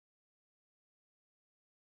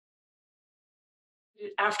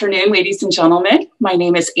Good afternoon, ladies and gentlemen. My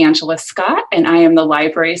name is Angela Scott, and I am the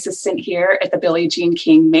library assistant here at the Billie Jean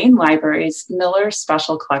King Main Library's Miller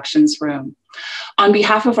Special Collections Room. On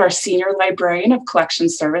behalf of our Senior Librarian of Collection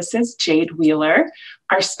Services, Jade Wheeler,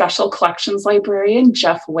 our Special Collections Librarian,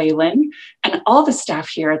 Jeff Whalen, and all the staff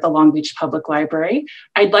here at the Long Beach Public Library,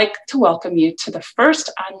 I'd like to welcome you to the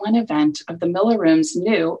first online event of the Miller Room's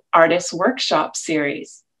new Artist Workshop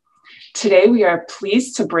series. Today, we are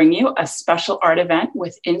pleased to bring you a special art event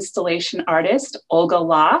with installation artist Olga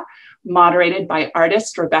Lah, moderated by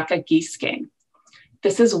artist Rebecca Giesking.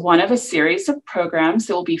 This is one of a series of programs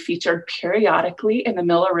that will be featured periodically in the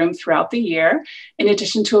Miller Room throughout the year, in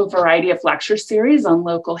addition to a variety of lecture series on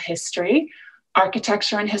local history,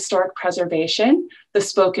 architecture and historic preservation, the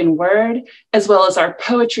spoken word, as well as our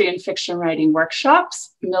poetry and fiction writing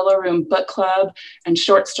workshops, Miller Room Book Club, and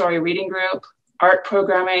short story reading group, art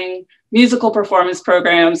programming, musical performance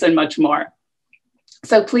programs, and much more.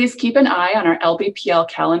 So please keep an eye on our LBPL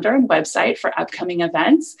calendar and website for upcoming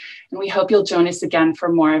events, and we hope you'll join us again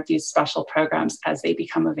for more of these special programs as they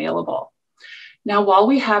become available. Now, while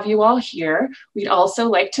we have you all here, we'd also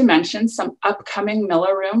like to mention some upcoming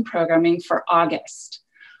Miller Room programming for August.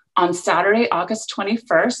 On Saturday, August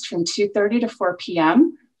 21st from 2:30 to 4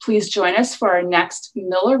 p.m., please join us for our next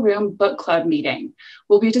Miller Room Book Club meeting.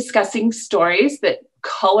 We'll be discussing stories that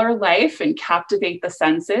color life and captivate the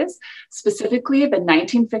senses, specifically the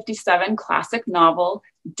 1957 classic novel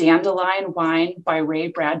Dandelion Wine by Ray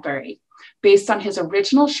Bradbury, based on his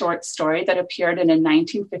original short story that appeared in a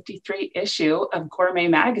 1953 issue of Gourmet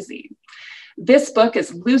magazine. This book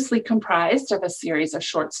is loosely comprised of a series of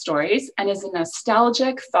short stories and is a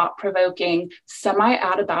nostalgic, thought-provoking,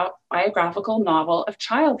 semi-autobiographical novel of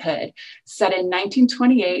childhood set in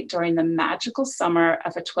 1928 during the magical summer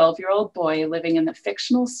of a 12-year-old boy living in the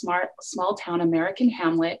fictional small-town American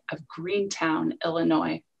hamlet of Greentown,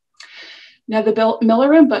 Illinois. Now, the Miller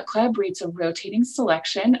Room Book Club reads a rotating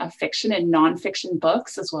selection of fiction and nonfiction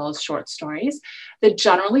books, as well as short stories, that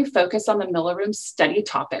generally focus on the Miller Room's study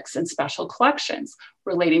topics and special collections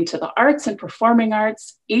relating to the arts and performing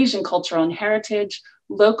arts, Asian cultural and heritage,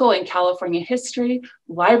 local and California history,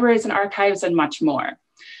 libraries and archives, and much more.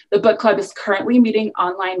 The book club is currently meeting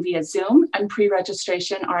online via Zoom, and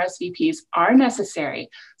pre-registration RSVPs are necessary.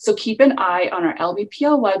 So keep an eye on our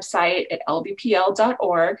LBPL website at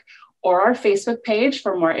lbpl.org or our Facebook page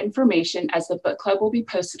for more information, as the book club will be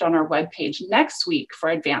posted on our webpage next week for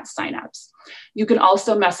advanced signups. You can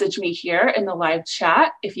also message me here in the live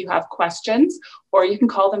chat if you have questions, or you can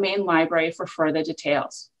call the main library for further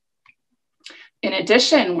details. In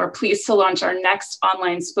addition, we're pleased to launch our next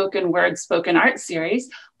online spoken word, spoken art series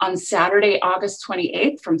on Saturday, August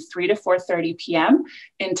 28th from 3 to 4:30 p.m.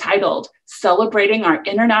 entitled Celebrating Our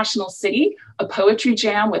International City, a Poetry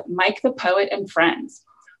Jam with Mike the Poet and Friends,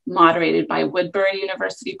 moderated by Woodbury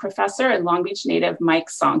University professor and Long Beach native Mike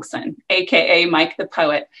Songson, AKA Mike the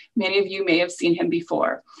Poet. Many of you may have seen him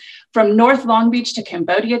before. From North Long Beach to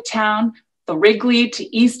Cambodia Town, the Wrigley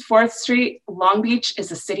to East 4th Street, Long Beach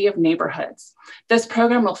is a city of neighborhoods. This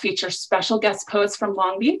program will feature special guest poets from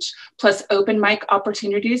Long Beach, plus open mic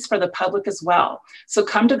opportunities for the public as well. So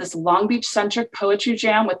come to this Long Beach-centric poetry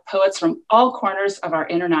jam with poets from all corners of our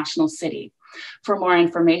international city. For more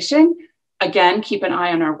information, again, keep an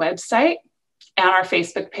eye on our website and our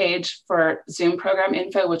Facebook page for Zoom program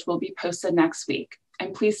info, which will be posted next week.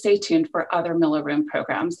 And please stay tuned for other Miller Room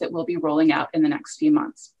programs that we'll be rolling out in the next few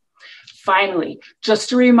months. Finally,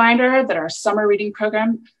 just a reminder that our summer reading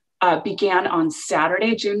program began on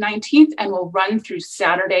Saturday, June 19th, and will run through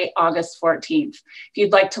Saturday, August 14th. If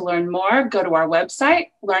you'd like to learn more, go to our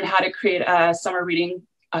website, learn how to create a summer reading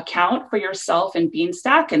account for yourself in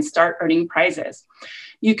Beanstack, and start earning prizes.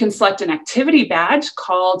 You can select an activity badge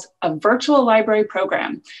called a virtual library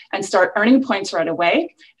program and start earning points right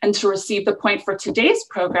away. And to receive the point for today's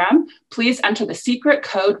program, please enter the secret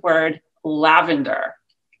code word lavender.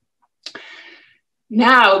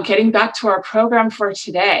 Now, getting back to our program for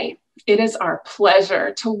today, it is our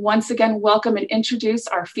pleasure to once again welcome and introduce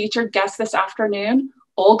our featured guest this afternoon,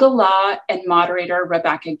 Olga Lah, and moderator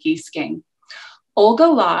Rebecca Giesking. Olga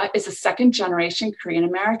Lah is a second-generation Korean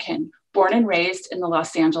American, born and raised in the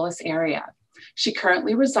Los Angeles area. She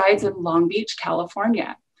currently resides in Long Beach,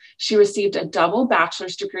 California. She received a double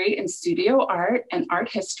bachelor's degree in studio art and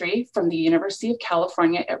art history from the University of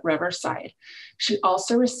California at Riverside. She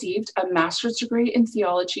also received a master's degree in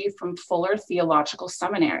theology from Fuller Theological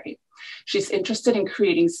Seminary. She's interested in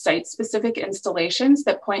creating site-specific installations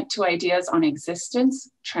that point to ideas on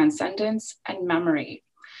existence, transcendence, and memory.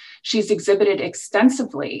 She's exhibited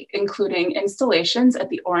extensively, including installations at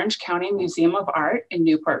the Orange County Museum of Art in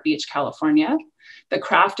Newport Beach, California, the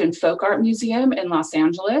Craft and Folk Art Museum in Los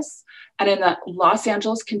Angeles, and in the Los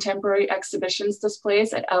Angeles Contemporary Exhibitions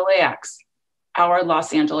displays at LAX, our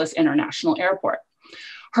Los Angeles International Airport.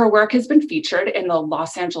 Her work has been featured in the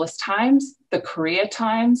Los Angeles Times, the Korea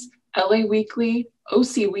Times, LA Weekly,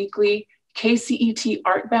 OC Weekly, KCET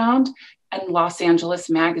Artbound, and Los Angeles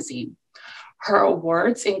Magazine. Her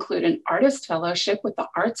awards include an Artist Fellowship with the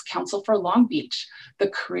Arts Council for Long Beach, the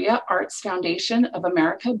Korea Arts Foundation of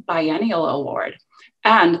America Biennial Award,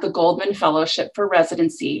 and the Goldman Fellowship for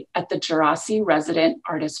Residency at the Jurasi Resident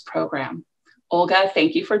Artist Program. Olga,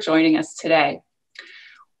 thank you for joining us today.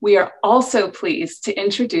 We are also pleased to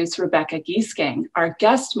introduce Rebecca Giesking, our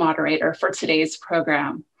guest moderator for today's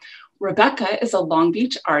program. Rebecca is a Long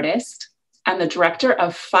Beach artist and the director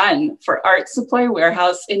of Fun for Art Supply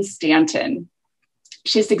Warehouse in Stanton.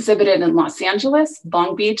 She's exhibited in Los Angeles,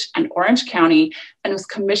 Long Beach, and Orange County, and was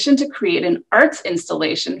commissioned to create an arts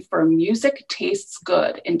installation for Music Tastes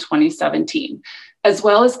Good in 2017, as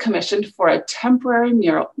well as commissioned for a temporary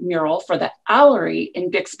mural for the Allery in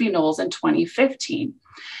Bixby Knolls in 2015.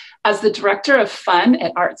 As the director of Fun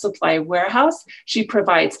at Art Supply Warehouse, she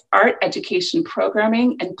provides art education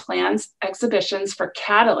programming and plans exhibitions for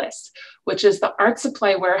Catalyst, which is the Art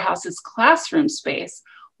Supply Warehouse's classroom space,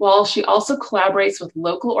 while she also collaborates with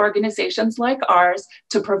local organizations like ours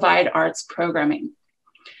to provide arts programming.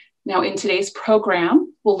 Now, in today's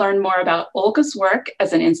program, we'll learn more about Olga's work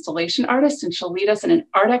as an installation artist, and she'll lead us in an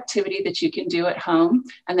art activity that you can do at home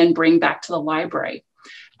and then bring back to the library.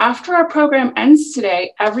 After our program ends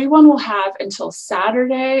today, everyone will have until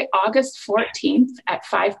Saturday, August 14th at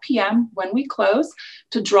 5 p.m. when we close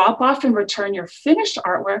to drop off and return your finished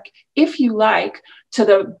artwork, if you like, to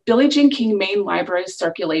the Billie Jean King Main Library's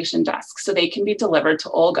circulation desk so they can be delivered to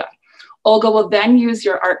Olga. Olga will then use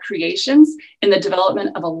your art creations in the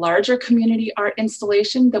development of a larger community art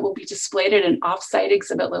installation that will be displayed at an off-site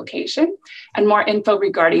exhibit location, and more info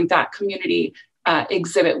regarding that community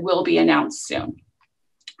exhibit will be announced soon.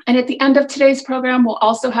 And at the end of today's program, we'll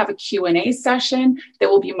also have a Q&A session that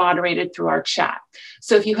will be moderated through our chat.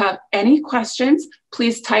 So if you have any questions,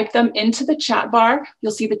 please type them into the chat bar.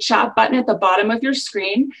 You'll see the chat button at the bottom of your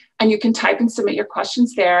screen, and you can type and submit your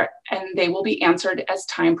questions there, and they will be answered as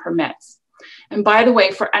time permits. And by the way,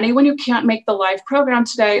 for anyone who can't make the live program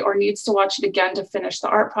today or needs to watch it again to finish the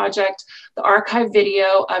art project, the archive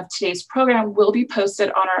video of today's program will be posted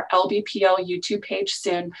on our LBPL YouTube page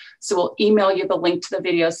soon. So we'll email you the link to the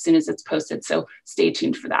video as soon as it's posted. So stay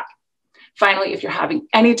tuned for that. Finally, if you're having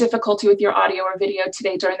any difficulty with your audio or video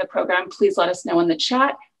today during the program, please let us know in the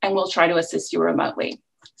chat and we'll try to assist you remotely.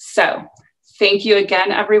 So thank you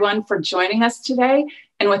again, everyone, for joining us today.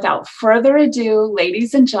 And without further ado,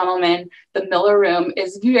 ladies and gentlemen, the Miller Room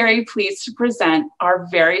is very pleased to present our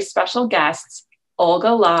very special guests,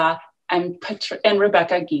 Olga Lah and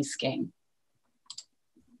Rebecca Giesking.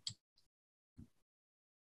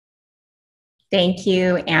 Thank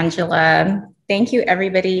you, Angela. Thank you,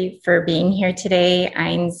 everybody, for being here today.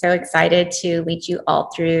 I'm so excited to lead you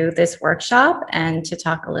all through this workshop and to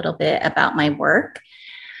talk a little bit about my work.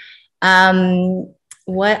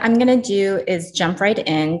 What I'm going to do is jump right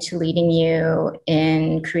into leading you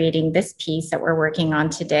in creating this piece that we're working on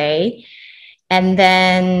today. And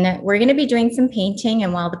then we're going to be doing some painting.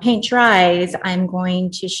 And while the paint dries, I'm going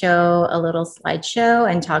to show a little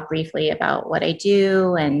slideshow and talk briefly about what I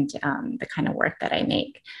do and the kind of work that I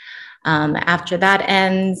make. After that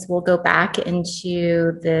ends, we'll go back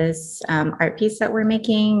into this art piece that we're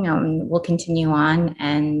making. We'll continue on,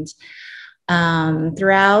 and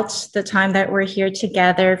throughout the time that we're here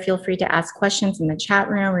together, feel free to ask questions in the chat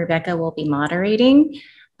room. Rebecca will be moderating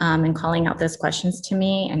and calling out those questions to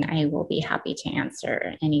me, and I will be happy to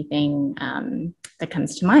answer anything that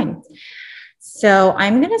comes to mind. So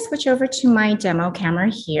I'm going to switch over to my demo camera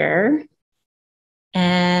here,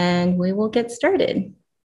 and we will get started.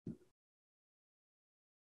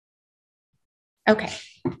 Okay.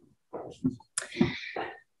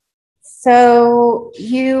 So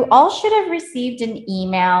you all should have received an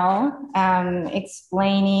email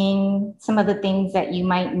explaining some of the things that you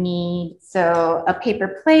might need. So a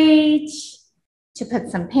paper plate to put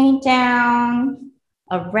some paint down,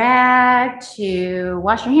 a rag to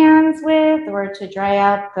wash your hands with or to dry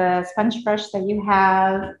out the sponge brush that you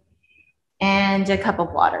have, and a cup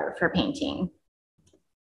of water for painting.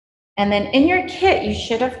 And then in your kit, you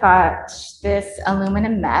should have got this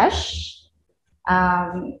aluminum mesh.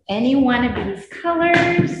 Any one of these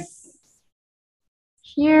colors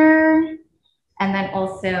here, and then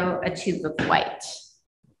also a tube of white.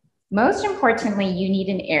 Most importantly, you need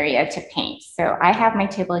an area to paint. So I have my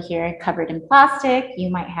table here covered in plastic. You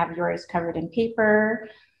might have yours covered in paper.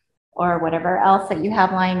 or whatever else that you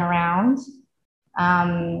have lying around.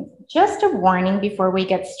 Just a warning before we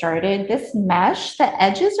get started, this mesh, the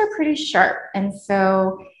edges are pretty sharp. And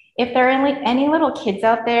so if there are any little kids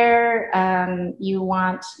out there, you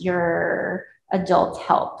want your adult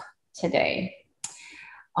help today.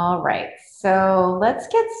 All right, so let's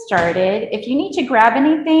get started. If you need to grab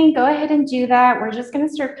anything, go ahead and do that. We're just gonna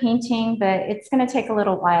start painting, but it's gonna take a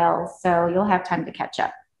little while, so you'll have time to catch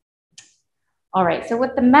up. All right, so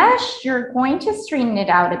with the mesh, you're going to straighten it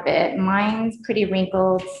out a bit. Mine's pretty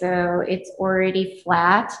wrinkled, so it's already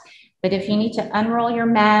flat. But if you need to unroll your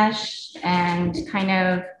mesh and kind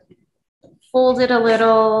of fold it a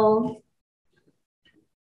little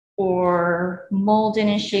or mold it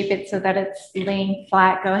and shape it so that it's laying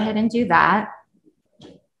flat, go ahead and do that.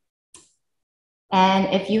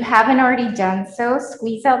 And if you haven't already done so,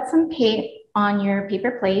 squeeze out some paint on your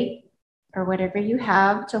paper plate or whatever you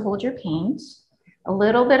have to hold your paint. A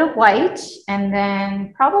little bit of white, and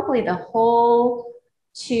then probably the whole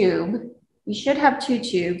tube. You should have 2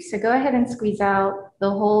 tubes, so go ahead and squeeze out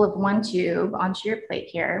the whole of 1 tube onto your plate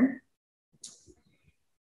here.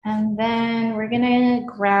 And then we're gonna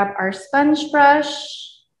grab our sponge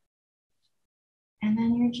brush, and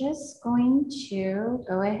then you're just going to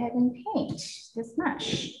go ahead and paint this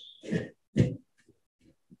mesh.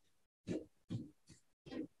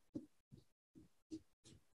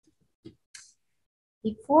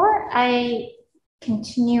 Before I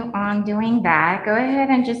continue on doing that, go ahead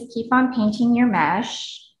and just keep on painting your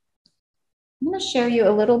mesh. I'm going to show you a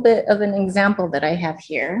little bit of an example that I have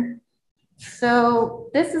here. So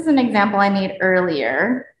this is an example I made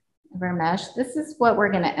earlier of our mesh. This is what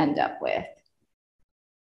we're going to end up with.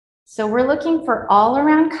 So we're looking for all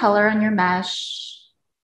around color on your mesh.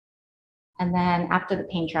 And then after the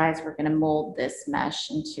paint dries, we're going to mold this mesh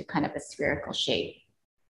into kind of a spherical shape.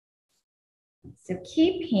 So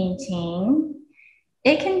keep painting.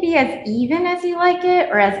 It can be as even as you like it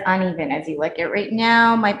or as uneven as you like it. Right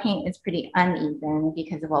now, my paint is pretty uneven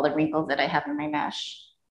because of all the wrinkles that I have in my mesh.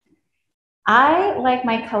 I like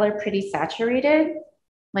my color pretty saturated,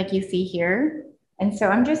 like you see here. And so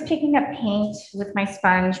I'm just picking up paint with my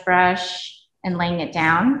sponge brush and laying it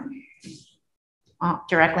down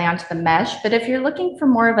directly onto the mesh. But if you're looking for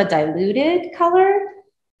more of a diluted color,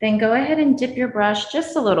 then go ahead and dip your brush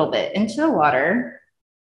just a little bit into the water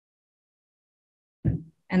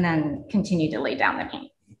and then continue to lay down the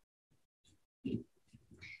paint.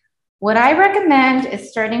 What I recommend is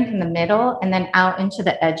starting from the middle and then out into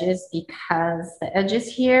the edges because the edges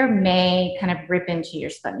here may kind of rip into your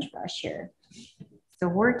sponge brush here. So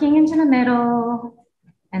working into the middle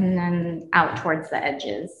and then out towards the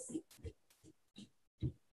edges.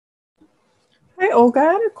 Hi, Olga,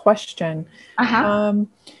 I had a question.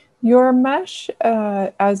 Your mesh,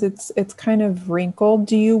 as it's kind of wrinkled,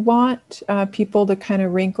 do you want people to kind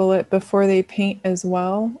of wrinkle it before they paint as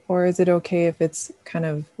well? Or is it okay if it's kind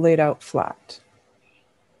of laid out flat?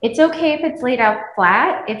 It's okay if it's laid out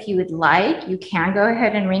flat. If you would like, you can go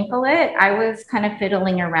ahead and wrinkle it. I was kind of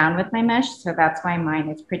fiddling around with my mesh, so that's why mine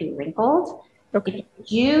is pretty wrinkled. Okay.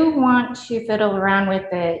 If you want to fiddle around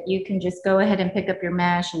with it, you can just go ahead and pick up your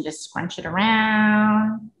mesh and just scrunch it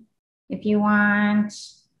around if you want.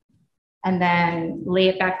 And then lay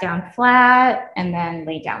it back down flat and then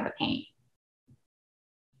lay down the paint.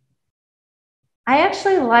 I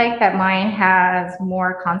actually like that mine has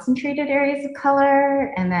more concentrated areas of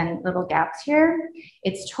color and then little gaps here.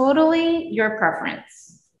 It's totally your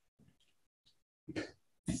preference.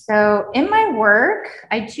 So in my work,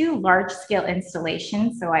 I do large scale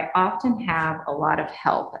installations. So I often have a lot of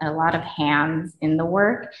help and a lot of hands in the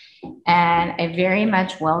work. And I very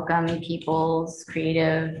much welcome people's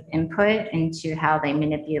creative input into how they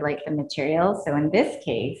manipulate the material. So in this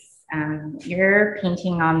case, you're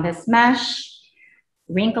painting on this mesh,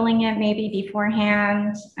 wrinkling it maybe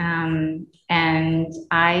beforehand. And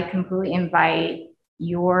I completely invite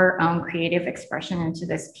your own creative expression into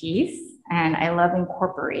this piece. And I love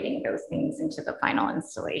incorporating those things into the final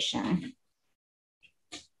installation.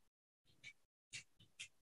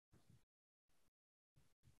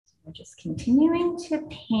 We're just continuing to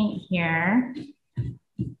paint here.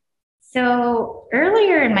 So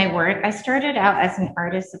earlier in my work, I started out as an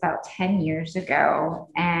artist about 10 years ago,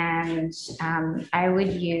 and I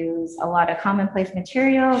would use a lot of commonplace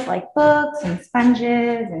materials like books and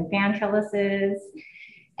sponges and fan trellises.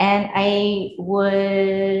 And I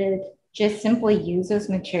would just simply use those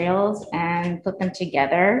materials and put them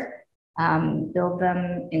together, build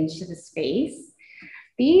them into the space.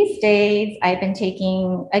 These days, I've been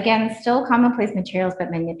taking, again, still commonplace materials,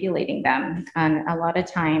 but manipulating them, and a lot of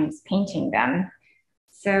times painting them.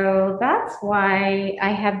 So that's why I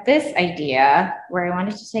have this idea where I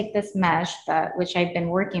wanted to take this mesh which I've been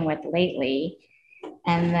working with lately,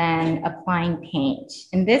 and then applying paint.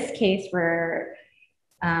 In this case, we're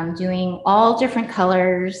doing all different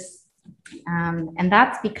colors. And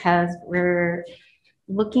that's because we're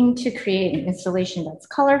looking to create an installation that's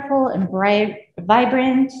colorful and bright,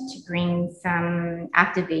 vibrant, to bring some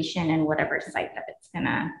activation in whatever site that it's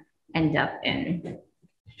gonna end up in.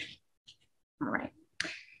 All right.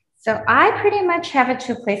 So I pretty much have it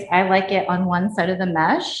to a place I like it on one side of the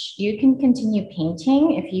mesh. You can continue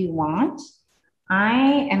painting if you want.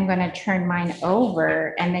 I am going to turn mine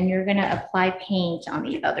over, and then you're going to apply paint on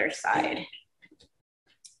the other side.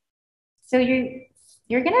 So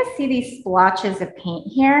you're going to see these splotches of paint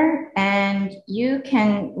here, and you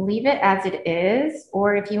can leave it as it is,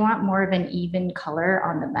 or if you want more of an even color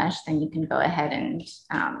on the mesh, then you can go ahead and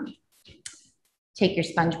take your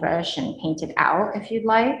sponge brush and paint it out if you'd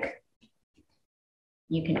like.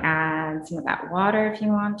 You can add some of that water if you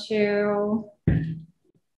want to.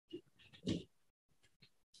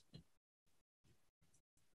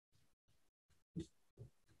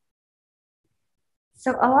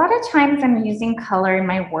 So a lot of times I'm using color in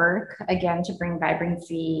my work, again, to bring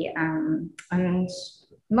vibrancy, and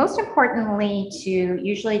most importantly, to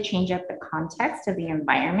usually change up the context of the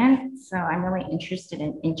environment. So I'm really interested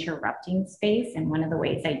in interrupting space. And one of the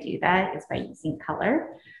ways I do that is by using color.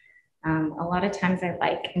 A lot of times I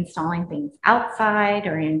like installing things outside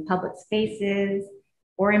or in public spaces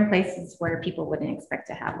or in places where people wouldn't expect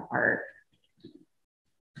to have art.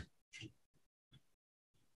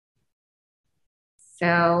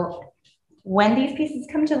 So when these pieces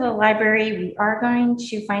come to the library, we are going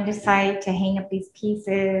to find a site to hang up these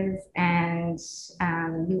pieces, and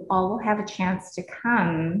you all will have a chance to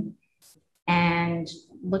come and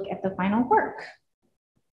look at the final work.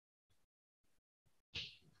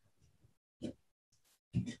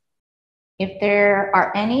 If there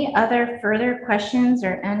are any other further questions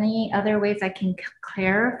or any other ways I can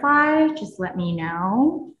clarify, just let me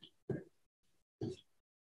know.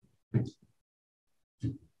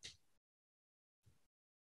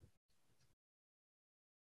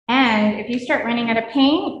 And if you start running out of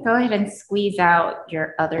paint, go ahead and squeeze out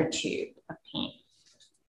your other tube of paint.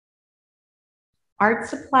 Art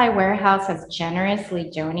Supply Warehouse has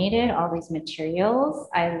generously donated all these materials.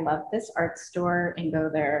 I love this art store and go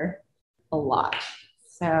there a lot.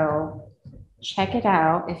 So check it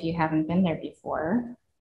out if you haven't been there before.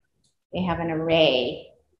 They have an array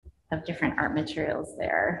of different art materials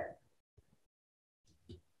there.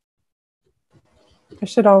 I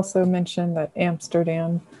should also mention that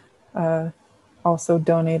Amsterdam also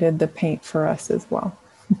donated the paint for us as well.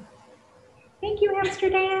 Thank you,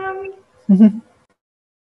 Amsterdam. Add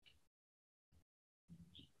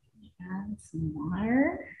some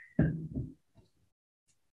water.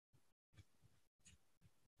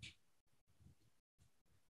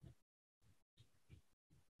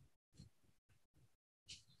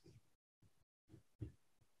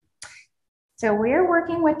 So we're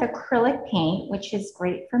working with acrylic paint, which is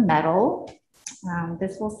great for metal.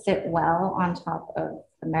 This will sit well on top of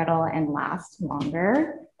the metal and last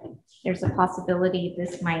longer. There's a possibility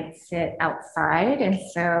this might sit outside, and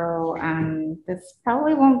so this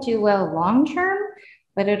probably won't do well long term,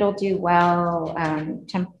 but it'll do well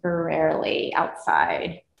temporarily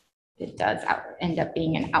outside. It does end up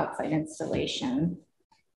being an outside installation.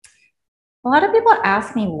 A lot of people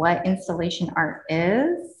ask me what installation art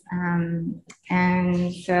is.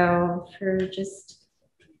 And so for just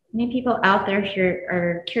many people out there who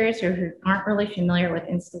are curious or who aren't really familiar with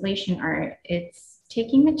installation art, it's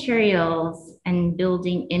taking materials and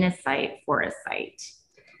building in a site for a site.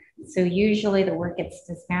 So usually the work gets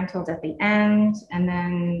dismantled at the end, and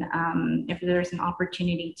then if there's an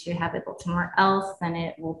opportunity to have it built somewhere else, then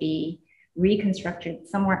it will be reconstructed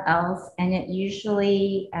somewhere else, and it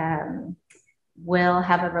usually will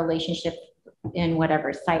have a relationship in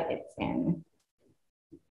whatever site it's in.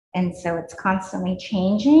 And so it's constantly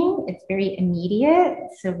changing. It's very immediate,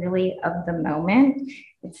 so really of the moment.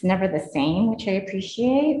 It's never the same, which I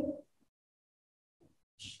appreciate.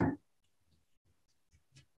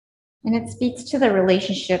 And it speaks to the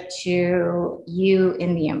relationship to you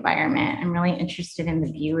in the environment. I'm really interested in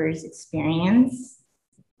the viewer's experience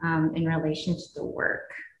in relation to the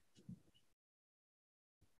work.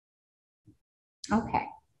 Okay.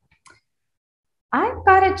 I've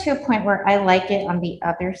got it to a point where I like it on the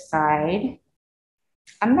other side.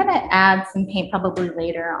 I'm gonna add some paint probably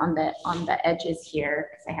later on the edges here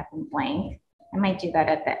because I have them blank. I might do that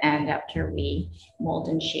at the end after we mold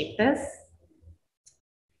and shape this.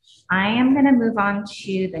 I am going to move on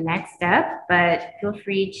to the next step, but feel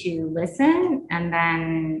free to listen and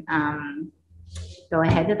then go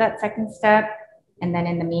ahead to that second step. And then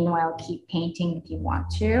in the meanwhile, keep painting if you want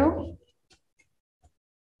to.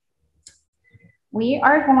 We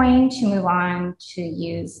are going to move on to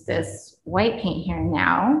use this white paint here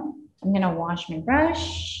now. I'm going to wash my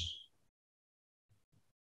brush.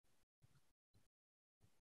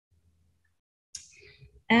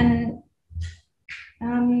 And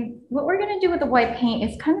what we're going to do with the white paint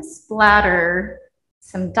is kind of splatter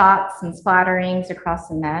some dots and splatterings across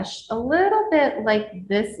the mesh, a little bit like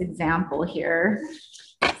this example here.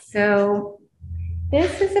 So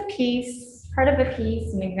this is a piece, part of a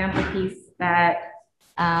piece, an example piece that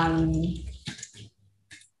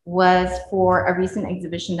was for a recent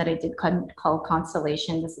exhibition that I did called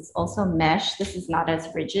Constellation. This is also mesh. This is not as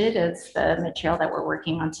rigid as the material that we're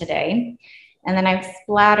working on today. And then I've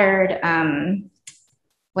splattered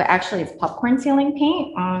what actually is popcorn ceiling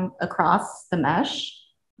paint on across the mesh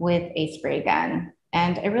with a spray gun.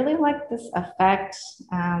 And I really like this effect.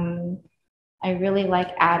 I really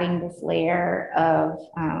like adding this layer of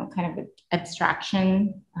kind of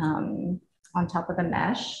abstraction on top of the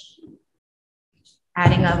mesh,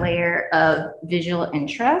 adding a layer of visual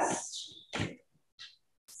interest.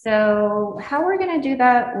 So how we're gonna do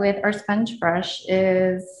that with our sponge brush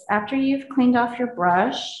is after you've cleaned off your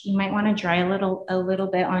brush, you might wanna dry a little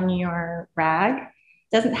bit on your rag.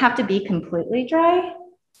 Doesn't have to be completely dry,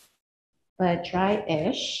 but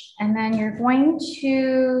dry-ish. And then you're going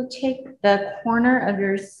to take the corner of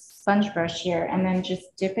your sponge brush here and then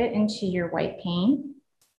just dip it into your white paint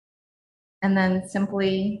and then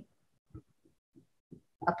simply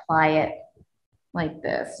apply it like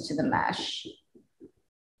this to the mesh.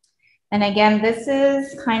 And again, this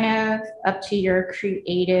is kind of up to your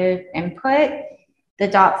creative input. The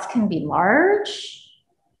dots can be large,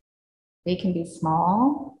 they can be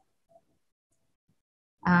small.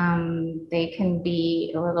 They can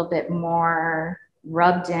be a little bit more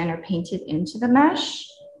rubbed in or painted into the mesh.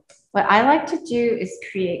 What I like to do is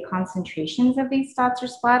create concentrations of these dots or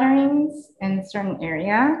splatterings in a certain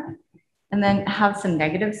area, and then have some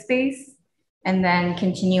negative space, and then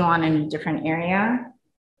continue on in a different area,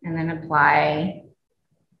 and then apply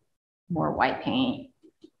more white paint.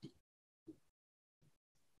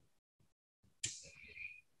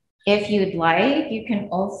 If you'd like, you can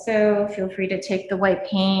also feel free to take the white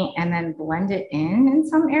paint and then blend it in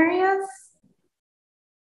some areas.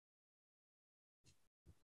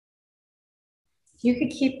 You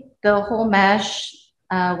could keep the whole mesh,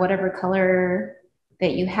 whatever color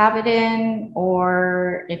that you have it in,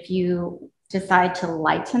 or if you decide to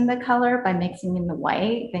lighten the color by mixing in the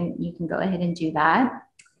white, then you can go ahead and do that.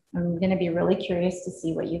 I'm gonna be really curious to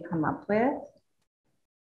see what you come up with.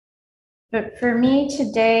 But for me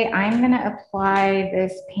today, I'm gonna apply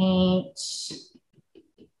this paint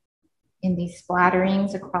in these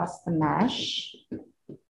splatterings across the mesh.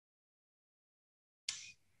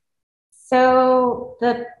 So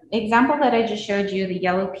the example that I just showed you, the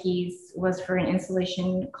yellow piece, was for an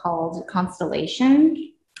installation called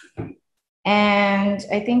Constellation. And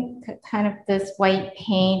I think kind of this white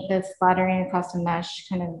paint, the splattering across the mesh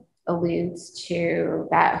kind of alludes to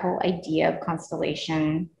that whole idea of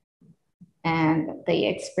constellation and the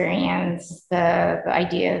experience, the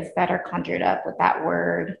ideas that are conjured up with that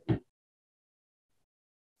word.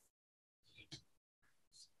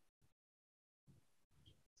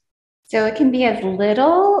 So it can be as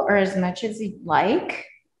little or as much as you'd like.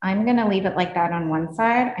 I'm gonna leave it like that on one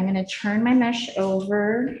side. I'm gonna turn my mesh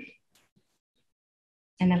over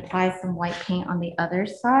and apply some white paint on the other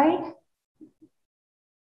side.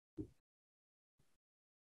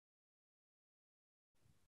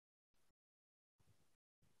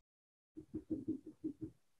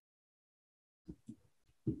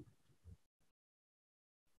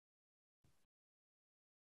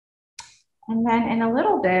 And then in a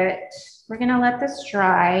little bit, we're gonna let this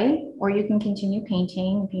dry, or you can continue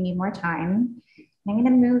painting if you need more time. I'm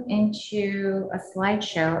gonna move into a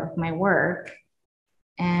slideshow of my work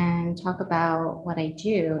and talk about what I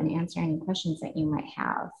do and answer any questions that you might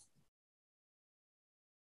have.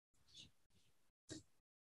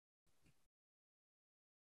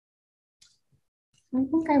 I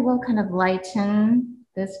think I will kind of lighten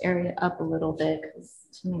this area up a little bit because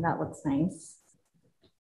to me that looks nice.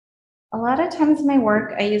 A lot of times in my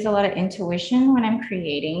work, I use a lot of intuition when I'm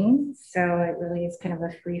creating. So it really is kind of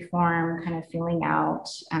a free form, kind of feeling out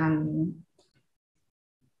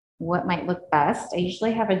what might look best. I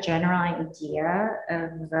usually have a general idea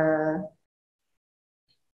of the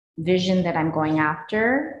vision that I'm going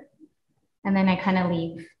after. And then I kind of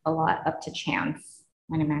leave a lot up to chance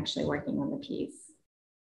when I'm actually working on the piece.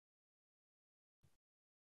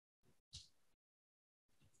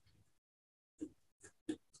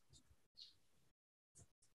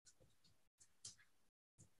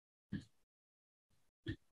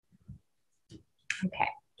 Okay,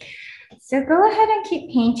 so go ahead and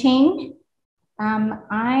keep painting.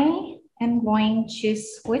 I am going to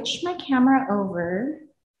switch my camera over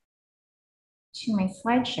to my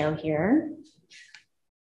slideshow here.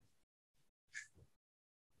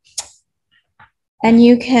 And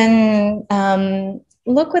you can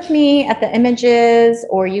look with me at the images,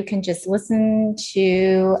 or you can just listen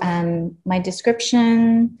to my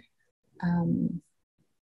description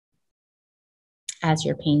as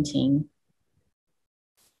you're painting.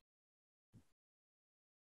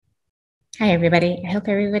 Hi, everybody. I hope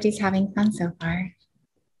everybody's having fun so far.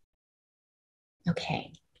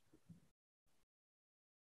 Okay.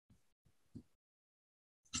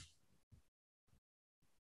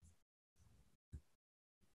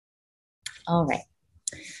 All right.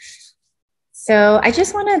 So I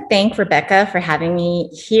just want to thank Rebecca for having me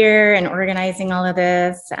here and organizing all of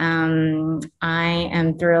this. I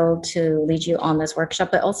am thrilled to lead you on this workshop,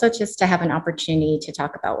 but also just to have an opportunity to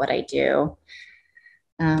talk about what I do.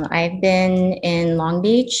 I've been in Long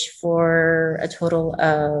Beach for a total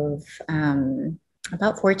of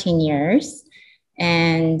about 14 years.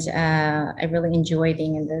 And I really enjoy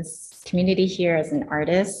being in this community here as an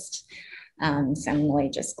artist. So I'm really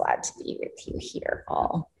just glad to be with you here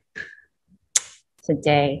all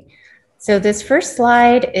today. So this first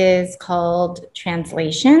slide is called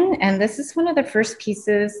Translation. And this is one of the first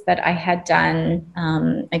pieces that I had done.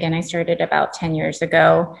 Again, I started about 10 years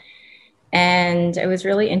ago. And I was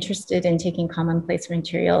really interested in taking commonplace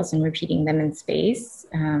materials and repeating them in space,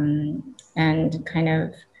 and kind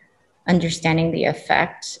of understanding the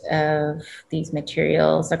effect of these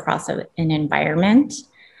materials across an environment.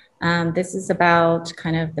 This is about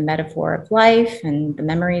kind of the metaphor of life and the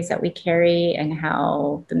memories that we carry, and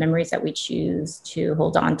how the memories that we choose to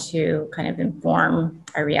hold on to kind of inform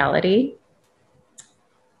our reality.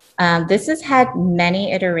 This has had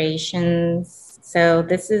many iterations. So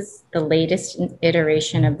this is the latest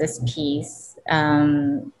iteration of this piece.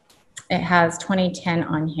 It has 2010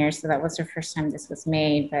 on here, so that was the first time this was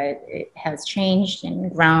made, but it has changed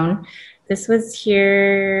and grown. This was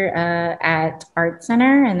here at Art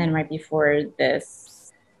Center, and then right before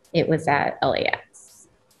this, it was at LAX.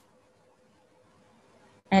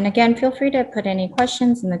 And again, feel free to put any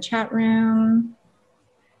questions in the chat room.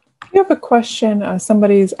 You have a question.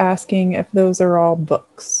 Somebody's asking if those are all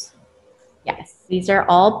books. Yes, these are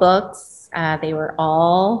all books. They were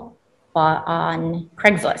all bought on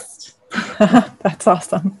Craigslist. That's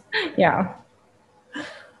awesome. Yeah.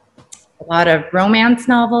 A lot of romance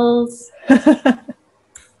novels.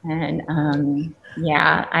 And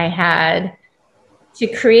yeah, I had to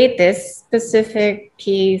create this specific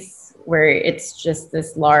piece where it's just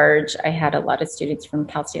this large. I had a lot of students from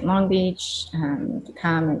Cal State Long Beach to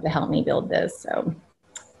come and to help me build this. So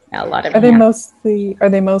a lot of Are they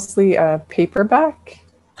mostly paperback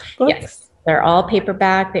books? Yes, they're all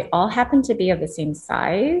paperback. They all happen to be of the same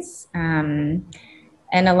size.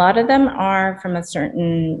 And a lot of them are from a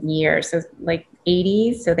certain year. So like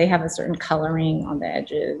 80s. So they have a certain coloring on the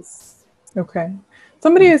edges. Okay.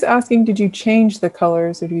 Somebody is asking, did you change the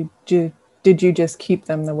colors, or did you just keep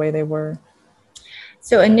them the way they were?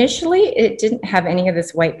 So initially, it didn't have any of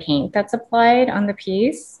this white paint that's applied on the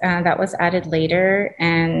piece. That was added later.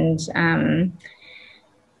 And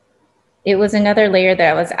it was another layer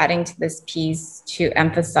that I was adding to this piece to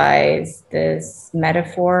emphasize this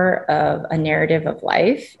metaphor of a narrative of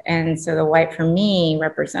life. And so the white for me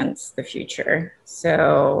represents the future.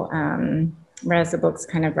 So whereas the books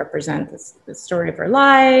kind of represent the story of our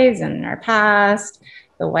lives and our past,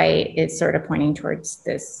 the white is sort of pointing towards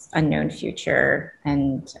this unknown future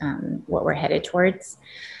and what we're headed towards.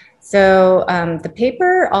 So the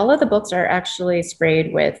paper, all of the books are actually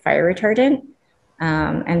sprayed with fire retardant.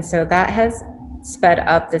 And so that has sped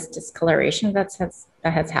up this discoloration that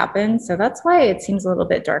has happened. So that's why it seems a little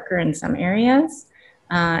bit darker in some areas.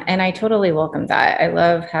 And I totally welcome that. I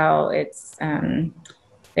love how it's,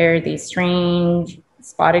 there are these strange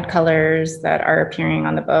spotted colors that are appearing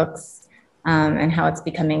on the books, and how it's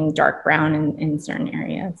becoming dark brown in certain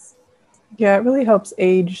areas. Yeah, it really helps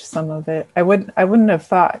age some of it. I wouldn't have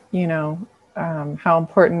thought, you know, how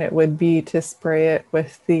important it would be to spray it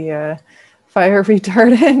with the fire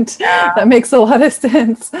retardant. Yeah. That makes a lot of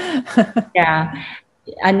sense. Yeah.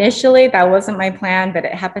 Initially, that wasn't my plan, but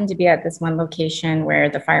it happened to be at this one location where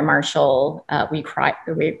the fire marshal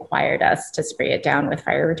required us to spray it down with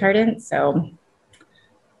fire retardant. So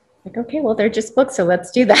Like, okay, well, they're just books, so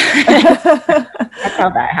let's do that. That's how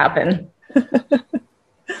that happened.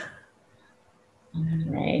 All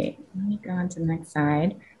right, let me go on to the next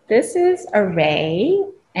slide. This is Array,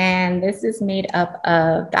 and this is made up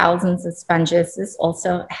of thousands of sponges. This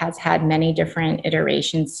also has had many different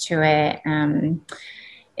iterations to it.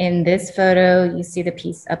 In this photo, you see the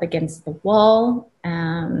piece up against the wall.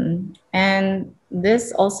 And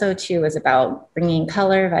this also too is about bringing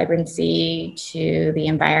color, vibrancy to the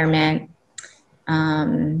environment.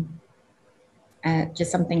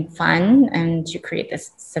 Just something fun and to create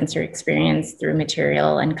this sensory experience through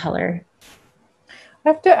material and color. I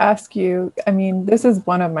have to ask you, I mean, this is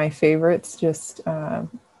one of my favorites, just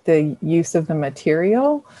the use of the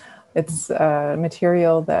material. It's a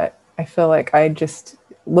material that I feel like I just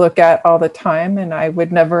look at all the time, and I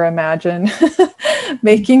would never imagine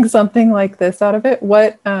making something like this out of it.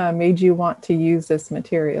 What made you want to use this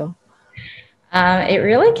material? It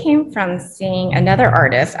really came from seeing another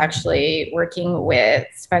artist actually working with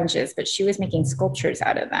sponges, but she was making sculptures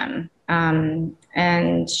out of them.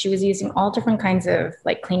 And she was using all different kinds of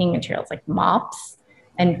like cleaning materials, like mops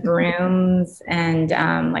and brooms and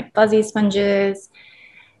like fuzzy sponges.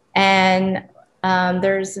 And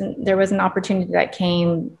there was an opportunity that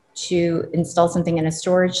came to install something in a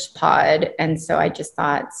storage pod. And so I just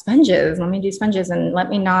thought, sponges, let me do sponges, and let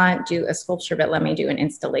me not do a sculpture, but let me do an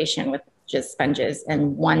installation with just sponges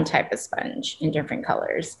and one type of sponge in different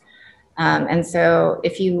colors. And so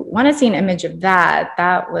if you want to see an image of that,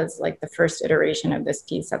 that was like the first iteration of this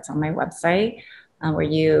piece that's on my website, where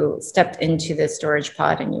you stepped into the storage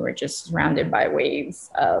pod and you were just surrounded by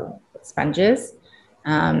waves of sponges.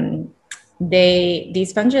 These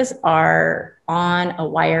sponges are on a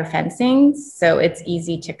wire fencing, so it's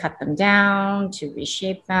easy to cut them down, to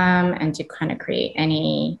reshape them, and to kind of create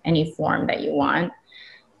any form that you want.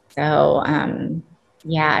 So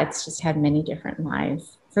yeah, it's just had many different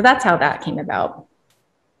lives. So that's how that came about.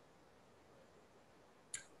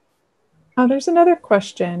 Oh, there's another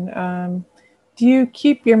question. Do you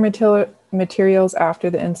keep your materials after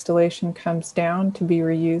the installation comes down to be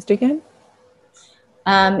reused again?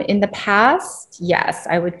 In the past, yes,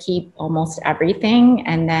 I would keep almost everything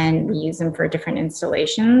and then reuse them for different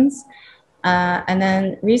installations. And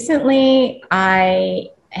then recently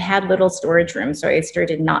I had little storage rooms, so I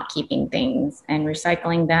started not keeping things and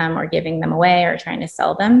recycling them or giving them away or trying to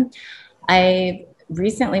sell them. I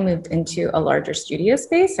recently moved into a larger studio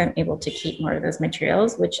space. I'm able to keep more of those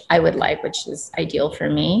materials, which I would like, which is ideal for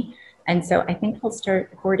me. And so I think I'll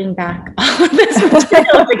start hoarding back all of this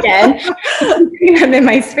materials again, putting them in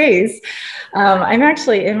my space. I'm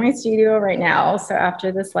actually in my studio right now. So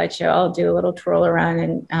after the slideshow, I'll do a little twirl around,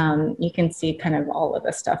 and you can see kind of all of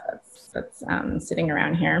the stuff that's sitting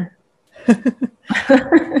around here.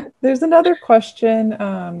 There's another question.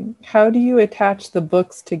 How do you attach the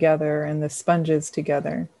books together and the sponges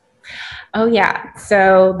together? Oh yeah,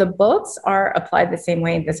 so the books are applied the same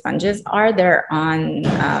way the sponges are. They're on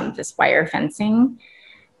this wire fencing.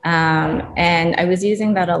 And I was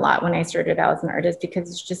using that a lot when I started out as an artist because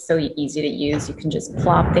it's just so easy to use. You can just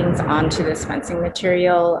plop things onto this fencing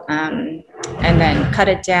material and then cut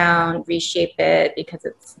it down, reshape it, because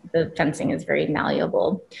the fencing is very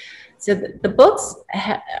malleable. So the books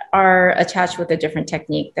are attached with a different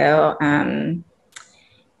technique though.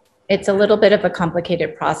 It's a little bit of a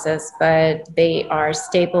complicated process, but they are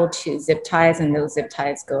stapled to zip ties, and those zip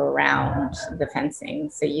ties go around the fencing.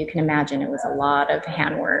 So you can imagine it was a lot of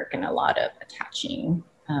handwork and a lot of attaching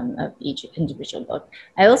of each individual book.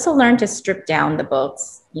 I also learned to strip down the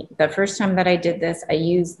books. The first time that I did this, I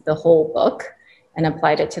used the whole book and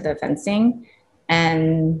applied it to the fencing,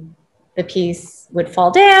 and the piece would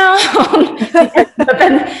fall down. But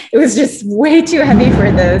then it was just way too heavy for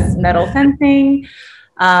this metal fencing.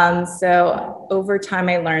 So over time,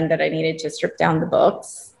 I learned that I needed to strip down the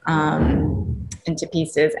books into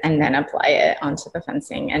pieces and then apply it onto the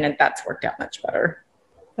fencing. And that's worked out much better.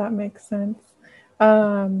 That makes sense.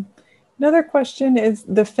 Another question is,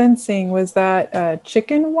 the fencing, was that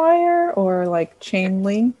chicken wire or like chain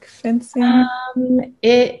link fencing?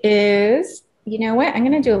 It is, you know what? I'm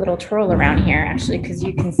going to do a little twirl around here actually, because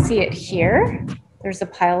you can see it here. There's a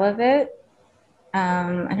pile of it.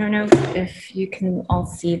 I don't know if you can all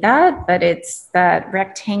see that, but it's that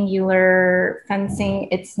rectangular fencing.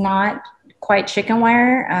 It's not quite chicken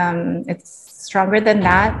wire. It's stronger than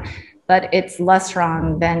that, but it's less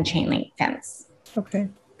strong than chain link fence. Okay,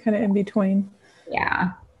 kind of in between.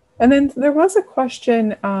 Yeah. And then there was a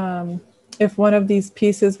question if one of these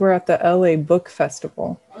pieces were at the LA Book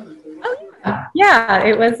Festival. Oh, yeah,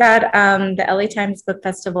 it was at the LA Times Book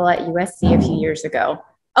Festival at USC a few years ago.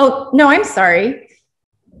 Oh, no, I'm sorry.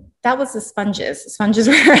 that was the sponges. The sponges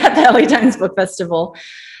were at the LA Times Book Festival.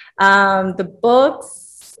 The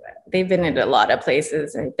books, they've been at a lot of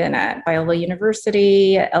places. They've been at Biola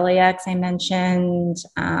University, at LAX, I mentioned,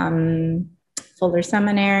 Fuller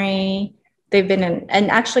Seminary. They've been in,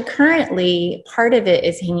 and actually currently part of it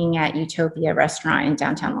is hanging at Utopia Restaurant in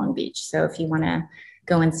downtown Long Beach. So if you want to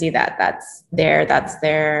go and see that, that's their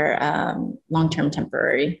long-term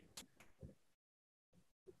temporary.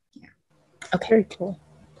 Yeah. Okay. Very cool.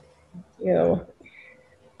 Thank you.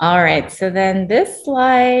 All right, so then this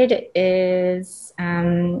slide is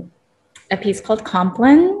a piece called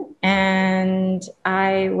Compline, and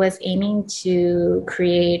I was aiming to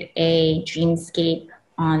create a dreamscape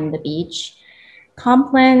on the beach.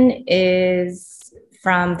 Compline is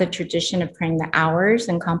from the tradition of praying the hours,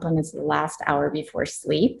 and Compline is the last hour before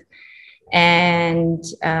sleep. And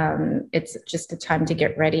it's just a time to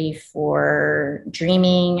get ready for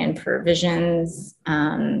dreaming and for visions.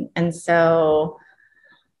 And so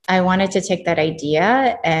I wanted to take that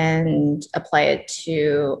idea and apply it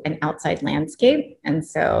to an outside landscape. And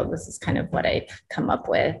so this is kind of what I've come up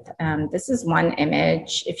with. This is one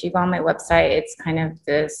image. If you go on my website, it's kind of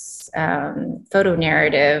this photo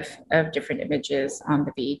narrative of different images on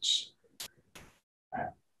the beach.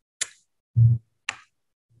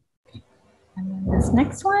 And then this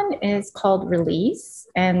next one is called Release.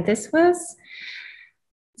 And this was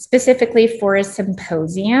specifically for a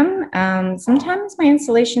symposium. Sometimes my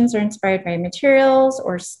installations are inspired by materials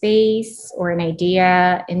or space or an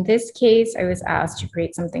idea. In this case, I was asked to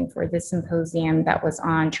create something for this symposium that was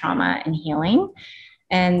on trauma and healing.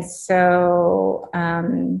 And so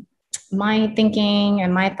my thinking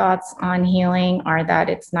and my thoughts on healing are that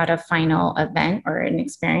it's not a final event or an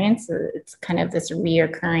experience. It's kind of this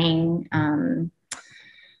reoccurring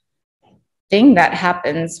thing that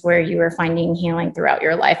happens where you are finding healing throughout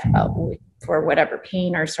your life for whatever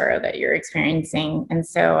pain or sorrow that you're experiencing. And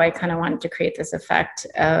so I kind of wanted to create this effect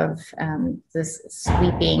of this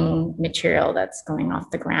sweeping material that's going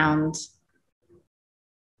off the ground.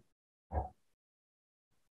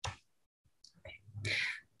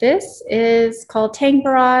 This is called Tang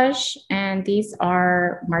Barrage, and these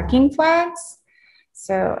are marking flags.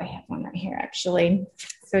 So I have one right here actually.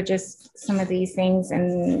 So just some of these things,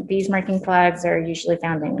 and these marking flags are usually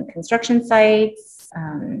found in construction sites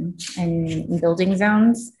and in building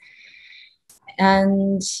zones.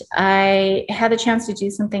 And I had the chance to do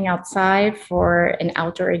something outside for an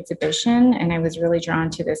outdoor exhibition, and I was really drawn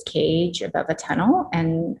to this cage above a tunnel.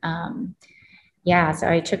 And yeah, so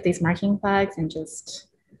I took these marking flags and just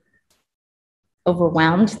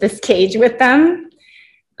overwhelmed this cage with them.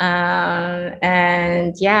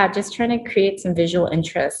 And yeah, just trying to create some visual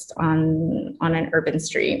interest on an urban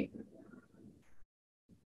street.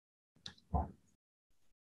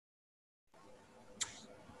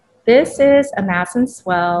 This is a mass and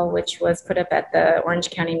swell, which was put up at the Orange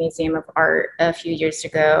County Museum of Art a few years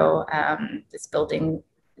ago. This building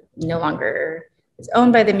no longer is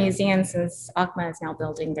owned by the museum since ACMA is now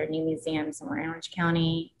building their new museum somewhere in Orange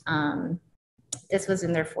County. This was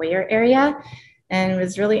in their foyer area, and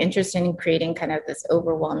was really interested in creating kind of this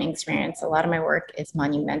overwhelming experience. A lot of my work is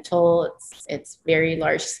monumental. It's very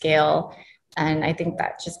large scale. And I think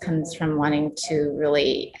that just comes from wanting to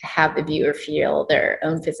really have the viewer feel their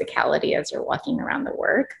own physicality as they're walking around the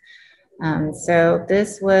work. So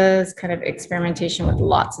this was kind of experimentation with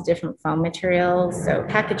lots of different foam materials. So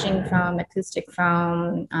packaging foam, acoustic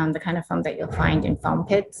foam, the kind of foam that you'll find in foam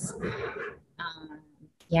pits.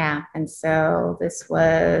 Yeah, and so this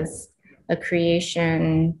was a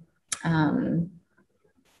creation that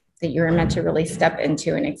you were meant to really step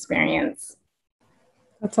into and experience.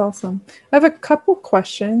 That's awesome. I have a couple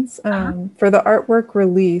questions. For the artwork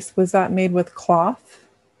Release, was that made with cloth?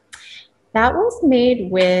 That was made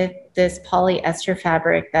with this polyester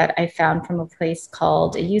fabric that I found from a place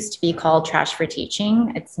called, it used to be called Trash for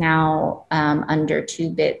Teaching. It's now under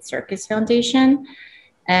 2-Bit Circus Foundation.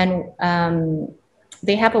 And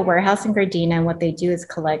they have a warehouse in Gardena, and what they do is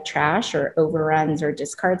collect trash or overruns or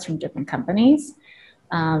discards from different companies.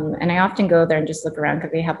 And I often go there and just look around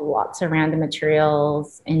because they have lots of random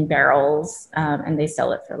materials in barrels, and they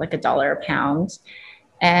sell it for like $1 a pound.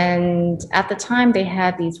 And at the time, they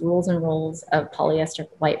had these rules and rolls of polyester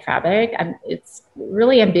white fabric. And it's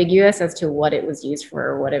really ambiguous as to what it was used for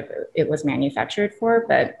or what it was manufactured for.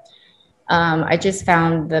 But I just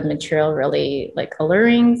found the material really like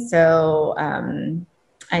alluring. So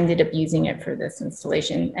I ended up using it for this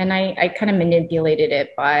installation. And I kind of manipulated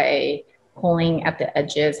it by pulling at the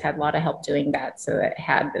edges, had a lot of help doing that. So it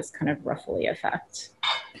had this kind of ruffly effect.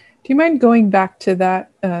 Do you mind going back to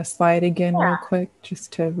that slide again real quick,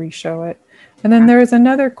 just to re-show it? And then there's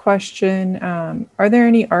another question. Are there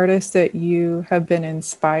any artists that you have been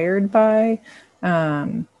inspired by?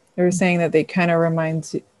 They were saying that they kind of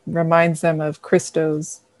reminds them of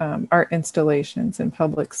Christo's art installations in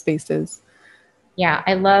public spaces. Yeah,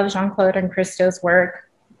 I love Jean-Claude and Christo's work.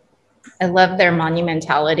 I love their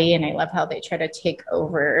monumentality, and I love how they try to take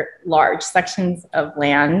over large sections of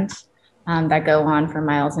land that go on for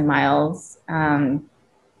miles and miles.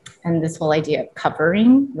 And this whole idea of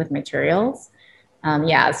covering with materials.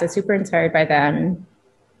 Yeah, so super inspired by them.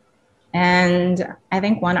 And I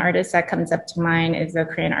think one artist that comes up to mind is a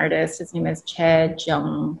Korean artist. His name is Che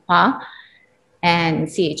Jung-hwa, and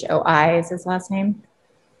Choi is his last name.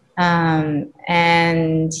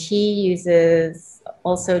 And he uses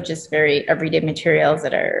also just very everyday materials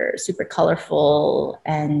that are super colorful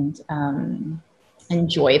and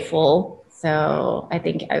joyful. So I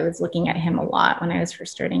think I was looking at him a lot when I was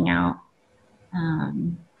first starting out.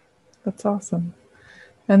 That's awesome.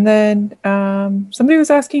 And then somebody was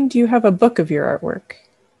asking, do you have a book of your artwork?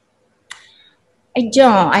 I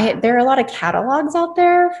don't. There are a lot of catalogs out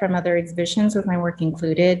there from other exhibitions with my work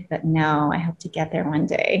included, but no, I hope to get there one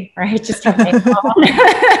day, where I just have my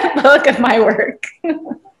own book of my work.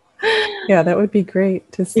 Yeah, that would be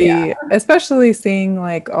great to see, especially seeing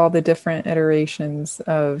like all the different iterations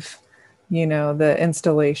of, you know, the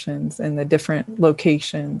installations and the different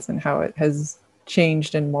locations and how it has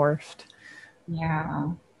changed and morphed.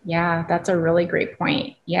 Yeah, that's a really great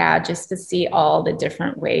point. Yeah, just to see all the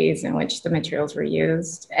different ways in which the materials were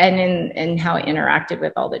used and in how it interacted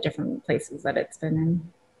with all the different places that it's been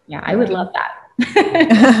in. Yeah, I would love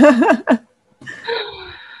that.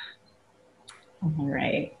 All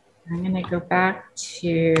right. I'm going to go back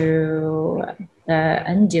to the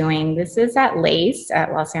undoing. This is at LACE,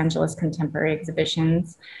 at Los Angeles Contemporary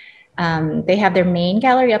Exhibitions. They have their main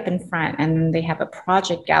gallery up in front, and then they have a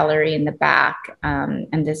project gallery in the back,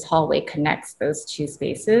 and this hallway connects those two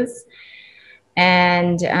spaces.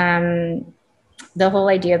 And the whole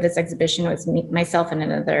idea of this exhibition was myself and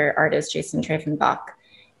another artist, Jason Treifenbach.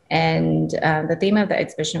 And the theme of the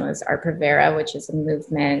exhibition was Art Prevera, which is a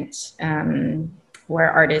movement where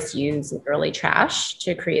artists use literally trash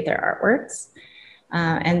to create their artworks.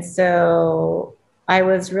 And so I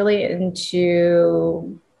was really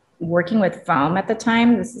into working with foam at the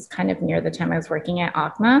time. This is kind of near the time I was working at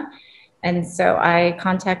ACMA. And so I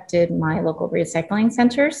contacted my local recycling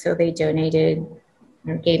center. So they donated,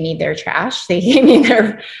 or gave me their trash. They gave me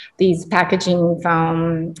these packaging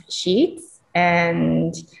foam sheets.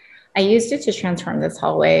 And I used it to transform this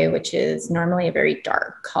hallway, which is normally a very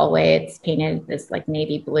dark hallway. It's painted this like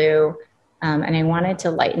navy blue. And I wanted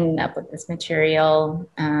to lighten up with this material.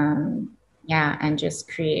 And just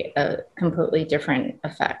create a completely different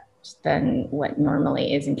effect than what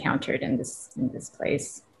normally is encountered in this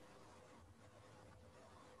place.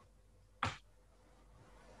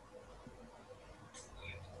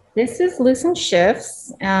 This is Loosen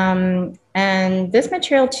Shifts. And this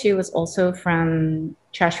material too was also from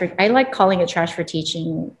I like calling it Trash for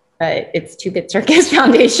Teaching, but it's 2-Bit Circus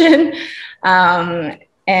Foundation.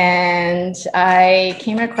 And I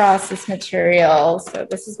came across this material. So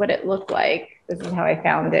this is what it looked like. This is how I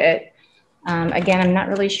found it. Again, I'm not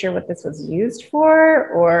really sure what this was used for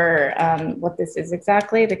or what this is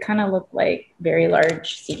exactly. They kind of look like very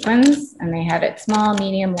large sequins, and they had it small,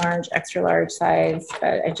 medium, large, extra large size,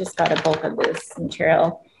 but I just got a bulk of this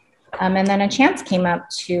material. And then a chance came up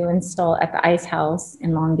to install at the Ice House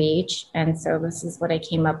in Long Beach. And so this is what I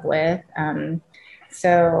came up with.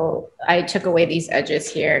 So I took away these edges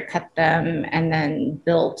here, cut them, and then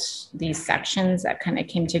built these sections that kind of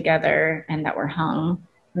came together and that were hung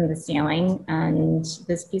from the ceiling. And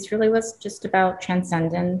this piece really was just about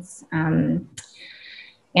transcendence.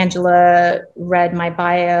 Angela read my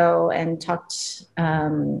bio and talked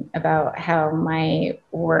about how my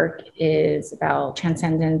work is about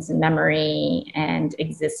transcendence and memory and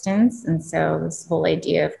existence. And so this whole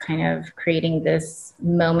idea of kind of creating this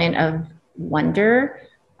moment of wonder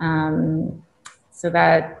so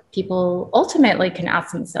that people ultimately can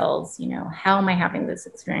ask themselves, you know, how am I having this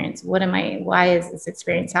experience? Why is this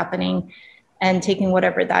experience happening? And taking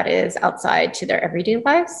whatever that is outside to their everyday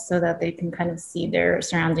lives so that they can kind of see their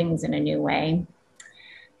surroundings in a new way.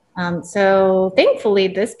 So thankfully,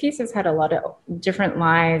 this piece has had a lot of different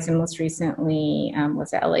lives, and most recently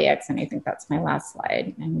was at LAX, and I think that's my last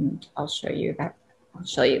slide, and I'll show you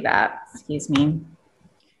that, excuse me.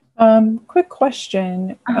 Quick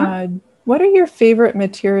question. What are your favorite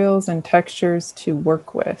materials and textures to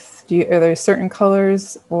work with? Are there certain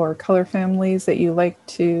colors or color families that you like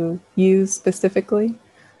to use specifically?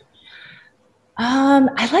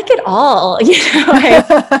 I like it all.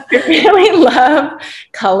 I really love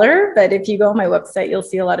color, but if you go on my website, you'll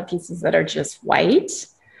see a lot of pieces that are just white.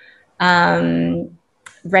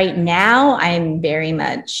 Right now, I'm very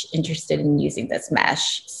much interested in using this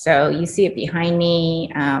mesh. So you see it behind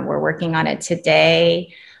me. We're working on it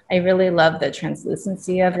today. I really love the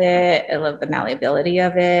translucency of it. I love the malleability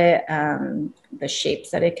of it, the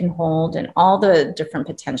shapes that it can hold, and all the different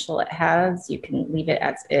potential it has. You can leave it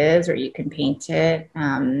as is, or you can paint it.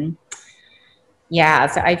 Yeah,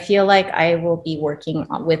 so I feel like I will be working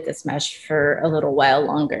with this mesh for a little while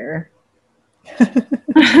longer.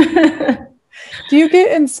 Do you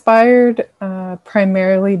get inspired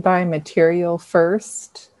primarily by material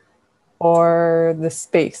first or the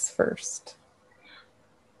space first?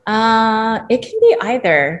 It can be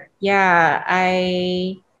either. Yeah,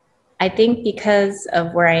 I think because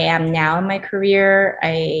of where I am now in my career,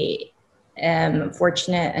 I am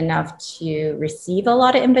fortunate enough to receive a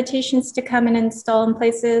lot of invitations to come and install in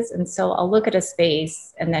places. And so I'll look at a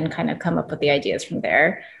space and then kind of come up with the ideas from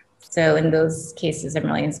there. So in those cases, I'm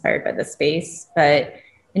really inspired by the space. But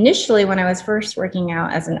initially, when I was first working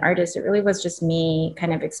out as an artist, it really was just me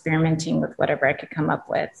kind of experimenting with whatever I could come up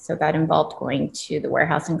with. So that involved going to the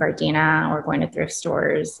warehouse in Gardena or going to thrift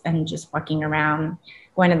stores and just walking around,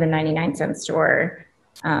 going to the 99-cent store,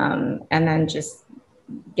 and then just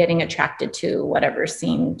getting attracted to whatever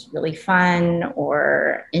seemed really fun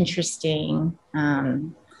or interesting.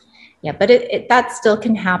 Yeah, but that still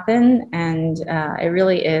can happen, and it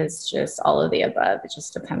really is just all of the above. It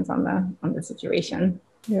just depends on the situation.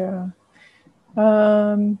 Yeah.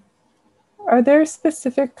 Are there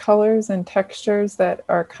specific colors and textures that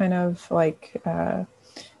are kind of like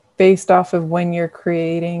based off of when you're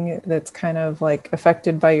creating, that's kind of like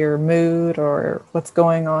affected by your mood or what's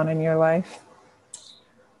going on in your life?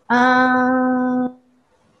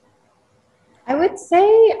 I would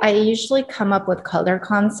say I usually come up with color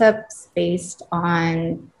concepts based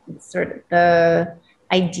on sort of the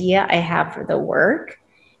idea I have for the work.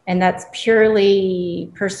 And that's purely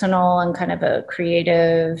personal and kind of a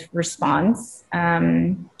creative response.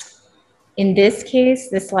 In this case,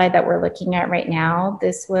 the slide that we're looking at right now,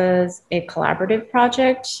 this was a collaborative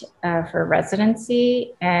project for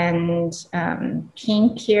residency, and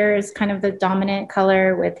pink here is kind of the dominant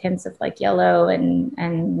color with hints of like yellow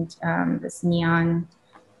and this neon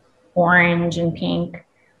orange and pink.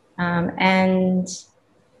 And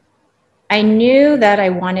I knew that I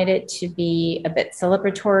wanted it to be a bit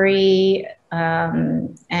celebratory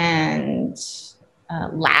and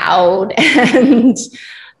loud and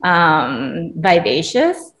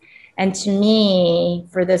vivacious. And to me,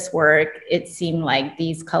 for this work, it seemed like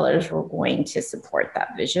these colors were going to support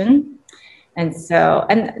that vision. And so,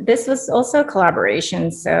 and this was also a collaboration.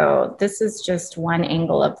 So this is just one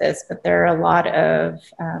angle of this, but there are a lot of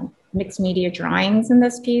mixed media drawings in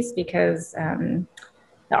this piece because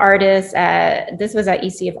the artist, this was at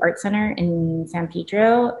ECF Art Center in San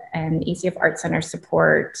Pedro, and ECF Art Center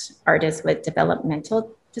support artists with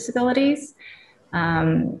developmental disabilities.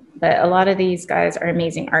 But a lot of these guys are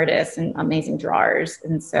amazing artists and amazing drawers.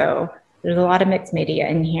 And so there's a lot of mixed media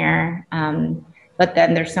in here. But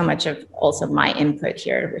then there's so much of also my input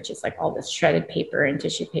here, which is like all this shredded paper and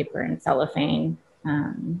tissue paper and cellophane.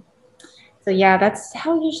 So yeah, that's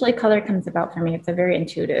how usually color comes about for me. It's a very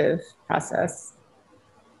intuitive process.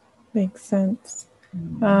 Makes sense.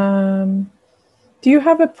 Do you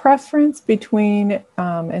have a preference between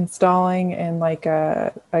installing in like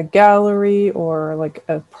a gallery or like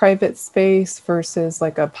a private space versus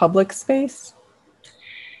like a public space?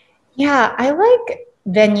 Yeah, I like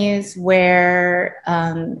venues where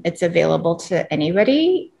it's available to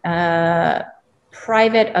anybody.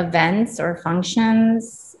 Private events or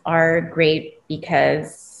functions are great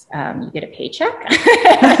because you get a paycheck.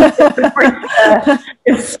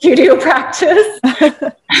 It's studio practice.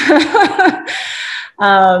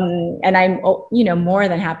 And I'm, more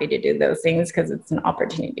than happy to do those things because it's an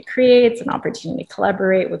opportunity to create, it's an opportunity to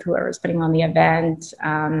collaborate with whoever's putting on the event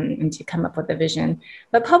and to come up with a vision.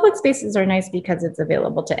 But public spaces are nice because it's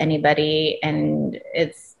available to anybody and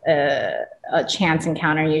it's a chance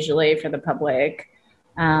encounter usually for the public.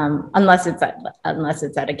 Unless it's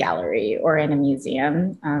at a gallery or in a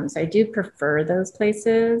museum. So I do prefer those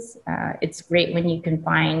places. It's great when you can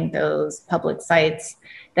find those public sites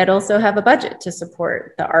that also have a budget to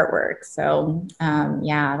support the artwork. So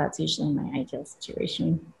yeah, that's usually my ideal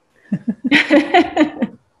situation.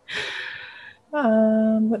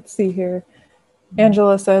 Let's see here.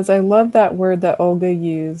 Angela says, I love that word that Olga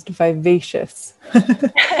used, vivacious.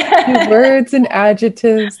 Do words and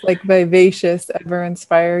adjectives like vivacious ever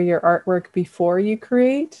inspire your artwork before you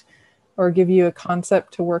create? or give you a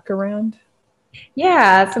concept to work around?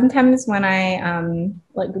 Yeah, sometimes when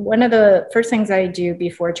like one of the first things I do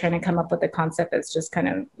before trying to come up with a concept is just kind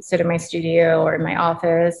of sit in my studio or in my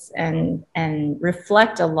office and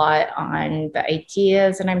reflect a lot on the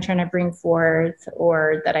ideas that I'm trying to bring forth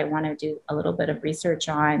or that I want to do a little bit of research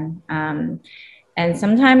on. And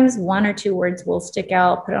sometimes one or two words will stick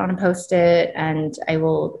out, put it on a Post-it, and I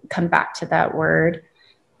will come back to that word.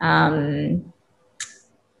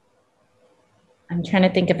 I'm trying to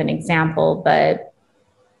think of an example, but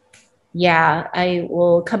yeah, I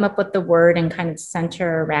will come up with the word and kind of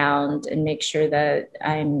center around and make sure that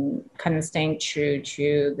I'm kind of staying true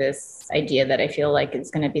to this idea that I feel like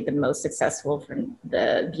is going to be the most successful for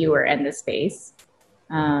the viewer and the space.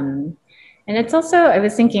 And it's also, I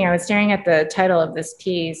was staring at the title of this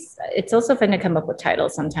piece. It's also fun to come up with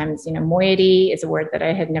titles sometimes. You know, moiety is a word that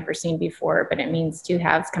I had never seen before, but it means two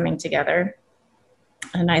halves coming together.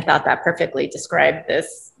 And I thought that perfectly described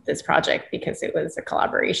this project because it was a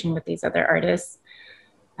collaboration with these other artists.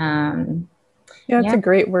 Yeah, it's a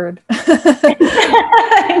great word. Thank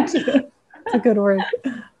you. It's a good word.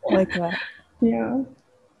 I like that. Yeah.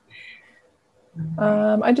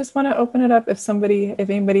 I just want to open it up. If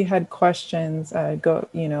anybody had questions, go,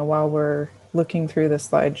 while we're looking through the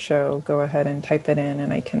slideshow, go ahead and type it in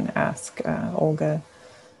and I can ask Olga.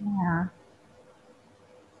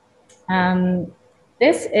 Yeah.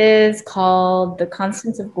 This is called The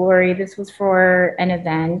Constants of Glory. This was for an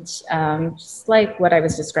event, just like what I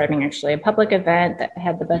was describing, actually, a public event that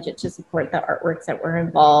had the budget to support the artworks that were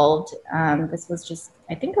involved. This was just,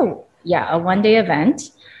 I think, a one-day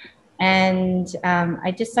event. And I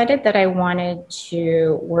decided that I wanted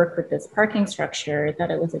to work with this parking structure, that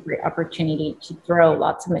it was a great opportunity to throw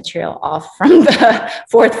lots of material off from the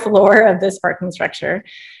fourth floor of this parking structure.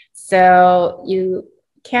 So you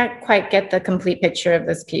can't quite get the complete picture of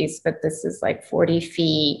this piece, but this is like 40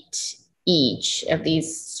 feet each of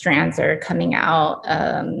these strands are coming out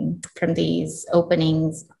from these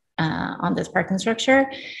openings on this parking structure.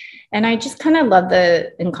 And I just kind of love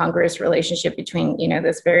the incongruous relationship between,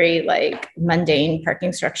 this very like mundane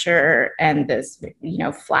parking structure and this,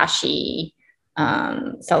 flashy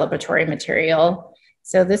celebratory material.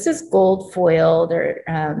 So this is gold foil. They're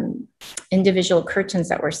individual curtains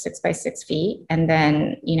that were 6 by 6 feet, and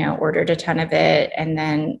then, ordered a ton of it and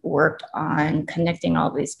then worked on connecting all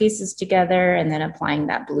these pieces together and then applying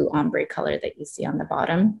that blue ombre color that you see on the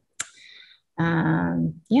bottom.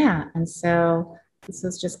 And so this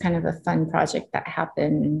was just kind of a fun project that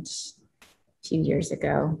happened a few years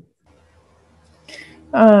ago.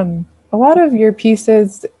 A lot of your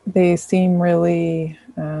pieces, they seem really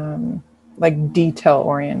like detail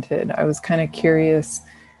oriented. I was kind of curious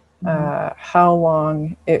how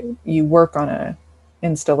long you work on a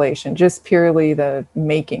installation, just purely the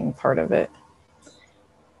making part of it.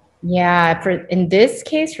 Yeah, in this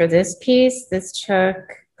case, for this piece, this took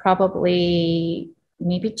probably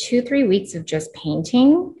maybe 2-3 weeks of just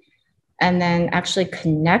painting and then actually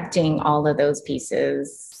connecting all of those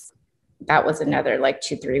pieces. That was another like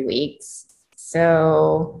 2-3 weeks.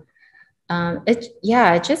 So it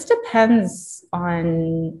just depends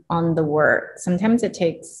on the work. Sometimes it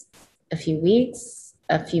takes a few weeks,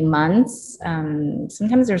 a few months.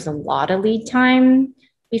 Sometimes there's a lot of lead time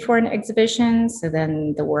before an exhibition. So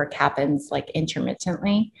then the work happens like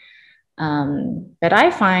intermittently. But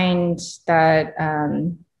I find that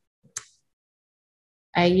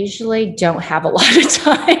I usually don't have a lot of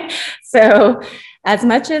time. So as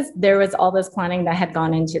much as there was all this planning that had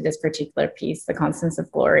gone into this particular piece, The Constants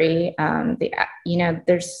of Glory,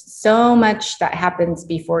 there's so much that happens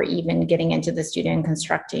before even getting into the studio and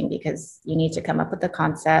constructing, because you need to come up with the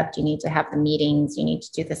concept, you need to have the meetings, you need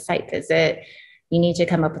to do the site visit, you need to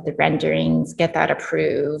come up with the renderings, get that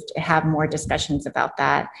approved, have more discussions about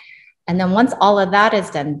that. And then once all of that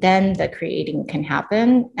is done, then the creating can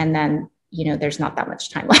happen. And then, there's not that much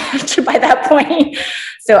time left by that point.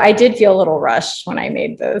 So I did feel a little rushed when I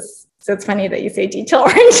made this. So it's funny that you say detail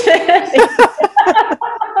oriented.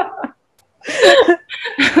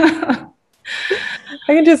 I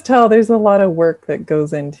can just tell there's a lot of work that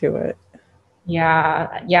goes into it. Yeah.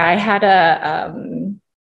 I had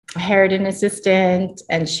I hired an assistant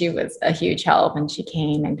and she was a huge help, and she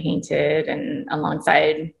came and painted and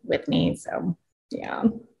alongside with me. So yeah.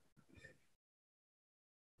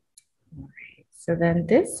 So then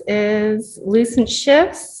this is Lucent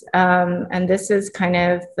Shifts. And this is kind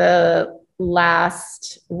of the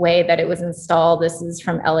last way that it was installed. This is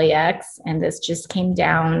from LAX, and this just came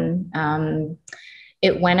down.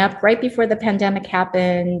 It went up right before the pandemic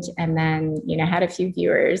happened, and then, had a few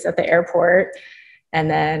viewers at the airport. And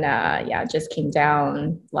then, yeah, just came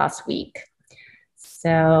down last week.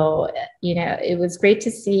 So, you know, it was great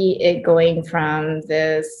to see it going from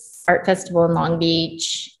this art festival in Long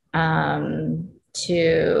Beach to,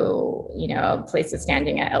 you know, places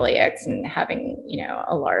standing at LAX and having, you know,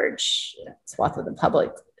 a large swath of the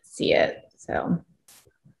public see it. So,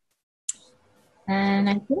 and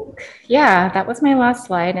I think, yeah, that was my last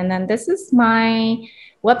slide. And then this is my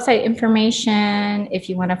website information. If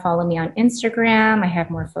you want to follow me on Instagram, I have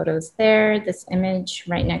more photos there. This image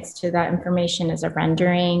right next to that information is a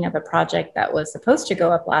rendering of a project that was supposed to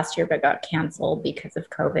go up last year, but got canceled because of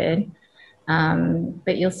COVID.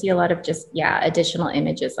 But you'll see a lot of just, yeah, additional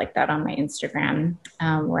images like that on my Instagram.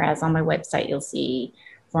 Whereas on my website, you'll see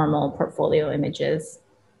formal portfolio images.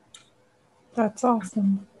 That's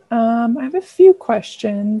awesome. I have a few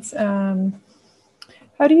questions. How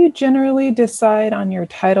do you generally decide on your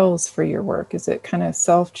titles for your work? Is it kind of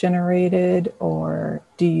self-generated, or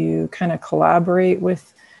do you kind of collaborate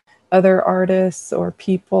with other artists or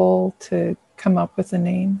people to come up with a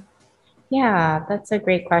name? Yeah, that's a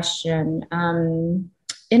great question.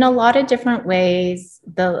 In a lot of different ways.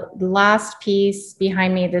 The last piece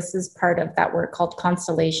behind me, this is part of that work called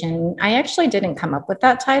Constellation. I actually didn't come up with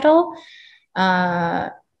that title.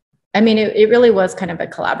 I mean, it really was kind of a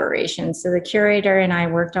collaboration. So the curator and I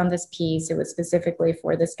worked on this piece. It was specifically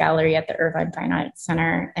for this gallery at the Irvine Fine Arts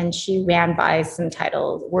Center. And she ran by some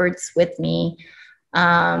title words with me.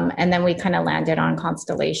 And then we kind of landed on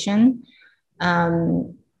Constellation.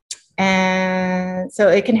 And so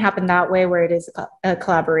it can happen that way, where it is a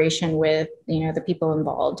collaboration with, you know, the people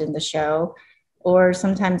involved in the show. Or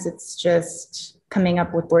sometimes it's just coming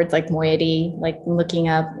up with words like moiety, like looking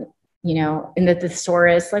up, you know, in the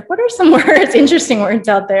thesaurus, like what are some words, interesting words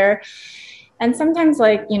out there? And sometimes,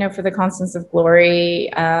 like, you know, for the Constance of Glory,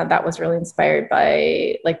 that was really inspired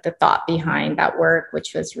by like the thought behind that work,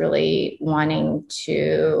 which was really wanting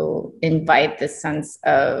to invite this sense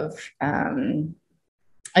of,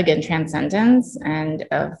 again, transcendence and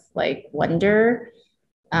of like wonder,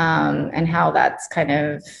 and how that's kind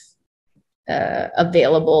of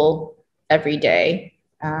available every day.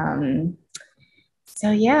 So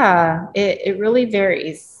yeah, it really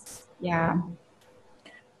varies. Yeah.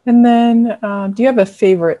 And then do you have a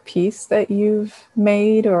favorite piece that you've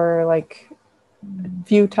made, or like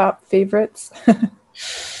few top favorites?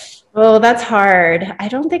 Well, that's hard. I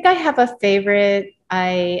don't think I have a favorite.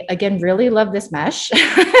 I, again, really love this mesh.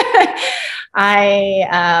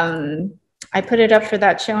 I put it up for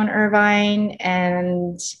that show in Irvine,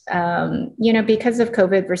 and, you know, because of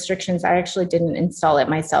COVID restrictions, I actually didn't install it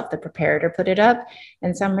myself. The preparator put it up.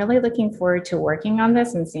 And so I'm really looking forward to working on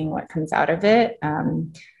this and seeing what comes out of it.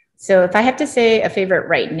 So if I have to say a favorite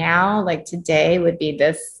right now, like today would be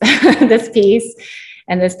this, this piece,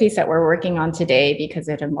 and this piece that we're working on today, because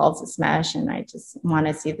it involves this mesh, and I just want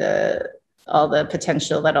to see all the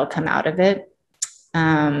potential that'll come out of it.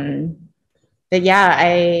 But yeah,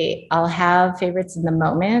 I'll have favorites in the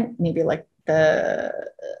moment, maybe like the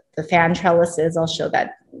fan trellises. I'll show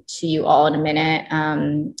that to you all in a minute.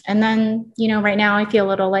 And then, you know, right now I feel a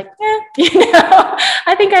little like, you know,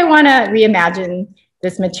 I think I want to reimagine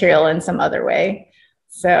this material in some other way.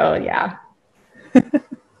 So yeah.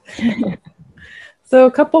 So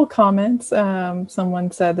a couple comments.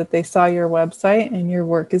 Someone said that they saw your website and your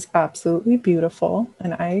work is absolutely beautiful,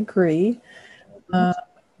 and I agree.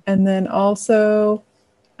 And then also,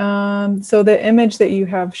 so the image that you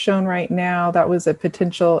have shown right now, that was a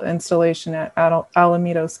potential installation at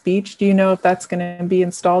Alamitos Beach. Do you know if that's going to be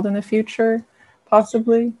installed in the future,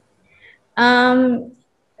 possibly? In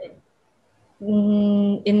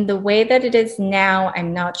the way that it is now,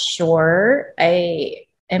 I'm not sure.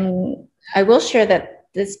 I will share that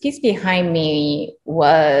this piece behind me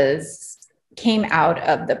came out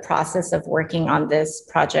of the process of working on this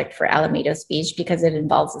project for Alamitos Beach, because it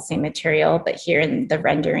involves the same material, but here in the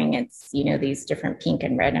rendering, it's, you know, these different pink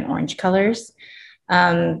and red and orange colors.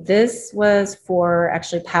 This was for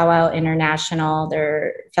actually Powwow International,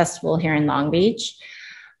 their festival here in Long Beach.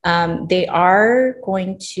 They are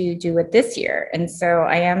going to do it this year. And so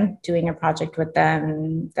I am doing a project with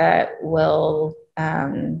them that will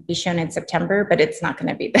be shown in September, but it's not going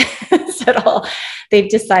to be this at all. They've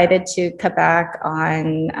decided to cut back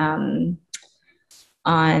on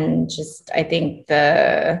just, I think,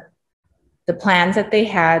 the plans that they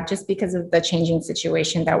had, just because of the changing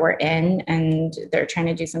situation that we're in, and they're trying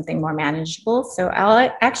to do something more manageable. So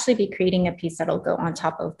I'll actually be creating a piece that'll go on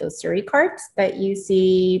top of those Surrey carts that you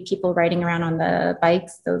see people riding around on the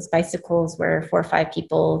bikes, those bicycles where 4 or 5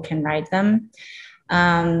 people can ride them.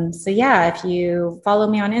 So yeah, if you follow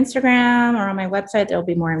me on Instagram or on my website, there'll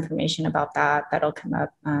be more information about that. That'll come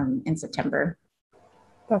up in September.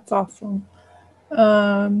 That's awesome.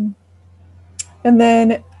 And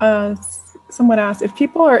then someone asked, if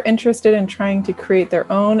people are interested in trying to create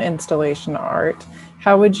their own installation art,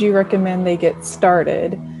 how would you recommend they get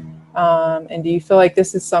started? And do you feel like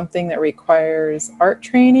this is something that requires art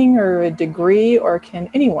training or a degree, or can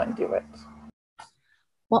anyone do it?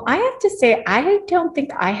 Well, I have to say, I don't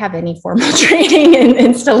think I have any formal training in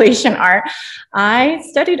installation art. I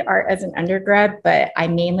studied art as an undergrad, but I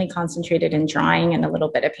mainly concentrated in drawing and a little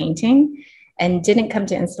bit of painting, and didn't come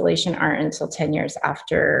to installation art until 10 years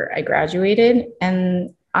after I graduated.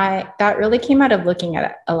 And that really came out of looking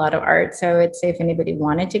at a lot of art. So I'd say if anybody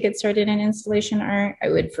wanted to get started in installation art, I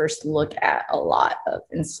would first look at a lot of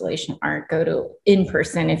installation art. Go to in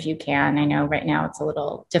person if you can. I know right now it's a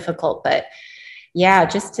little difficult, but yeah,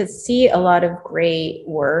 just to see a lot of great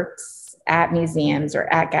works at museums or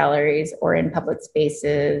at galleries or in public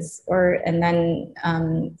spaces, and then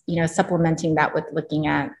supplementing that with looking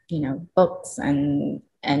at books and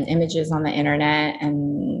images on the internet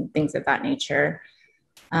and things of that nature,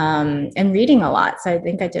 and reading a lot. So I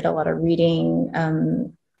think I did a lot of reading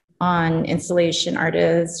on installation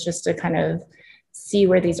artists, just to kind of see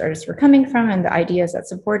where these artists were coming from and the ideas that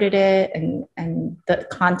supported it, and the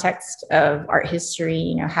context of art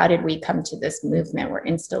history. How did we come to this movement where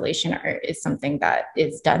installation art is something that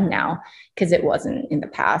is done now, because it wasn't in the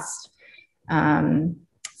past.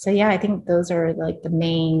 So yeah, I think those are like the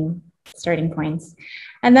main starting points.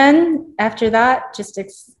 And then after that, just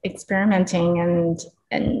experimenting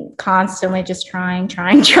and constantly just trying.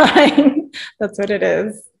 That's what it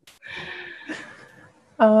is.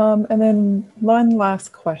 And then one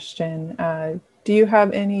last question. Do you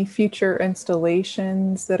have any future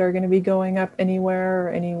installations that are going to be going up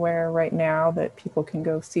anywhere right now that people can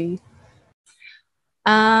go see?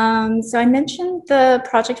 So I mentioned the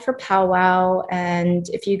project for Powwow, and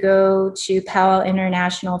if you go to Powwow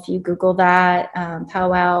International, if you Google that,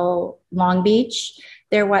 Powwow Long Beach,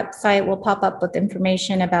 their website will pop up with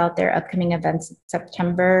information about their upcoming events in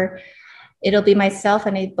September. It'll be myself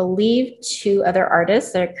and I believe 2 other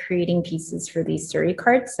artists that are creating pieces for these story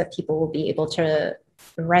cards that people will be able to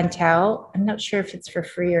rent out. I'm not sure if it's for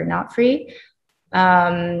free or not free.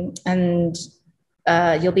 You'll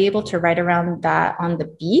be able to write around that on the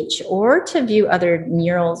beach or to view other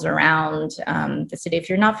murals around the city. If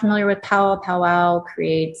you're not familiar with Powwow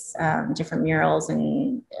creates different murals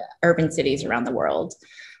in urban cities around the world.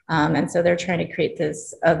 And so they're trying to create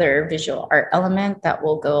this other visual art element that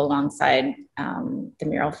will go alongside the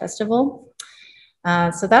mural festival.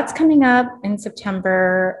 So that's coming up in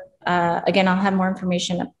September. Again, I'll have more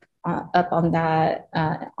information up on that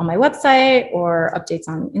on my website or updates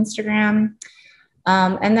on Instagram.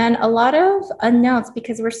 And then a lot of unknowns,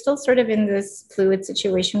 because we're still sort of in this fluid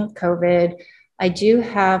situation with COVID. I do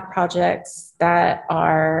have projects that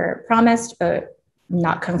are promised, but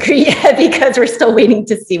not concrete yet, because we're still waiting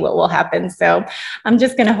to see what will happen. So I'm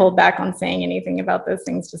just going to hold back on saying anything about those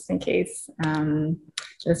things just in case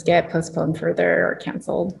just get postponed further or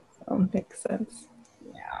canceled. So makes sense.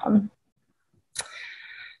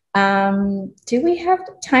 Yeah. Do we have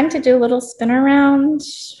time to do a little spin around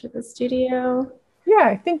for the studio? Yeah,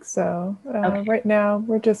 I think so. Okay. Right now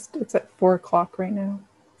it's at 4 o'clock right now.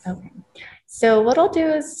 Okay. So what I'll do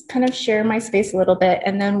is kind of share my space a little bit,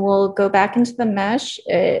 and then we'll go back into the mesh.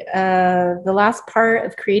 The last part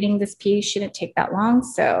of creating this piece shouldn't take that long.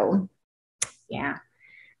 So yeah.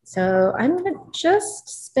 So I'm going to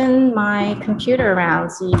just spin my computer around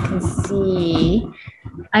so you can see.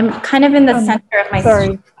 I'm kind of in the center of my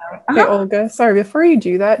Sorry. Hey, Olga, sorry, before you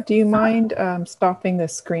do that, do you mind stopping the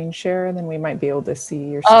screen share, and then we might be able to see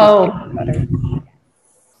your screen better?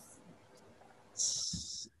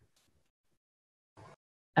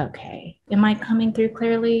 Okay. Am I coming through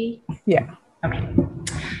clearly? Yeah. Okay.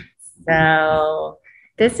 So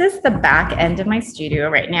this is the back end of my studio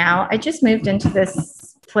right now. I just moved into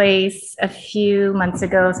this place a few months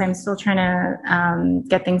ago, so I'm still trying to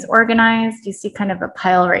get things organized. You see kind of a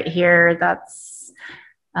pile right here. That's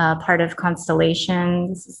part of Constellation.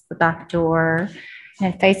 This is the back door.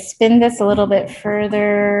 And if I spin this a little bit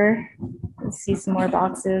further, you'll see some more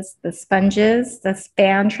boxes. The sponges, the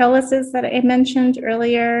span trellises that I mentioned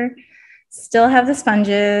earlier, still have the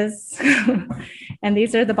sponges. And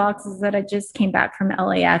these are the boxes that I just came back from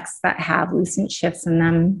LAX that have lucent shifts in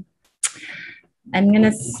them. I'm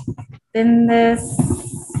gonna spin this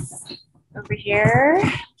over here.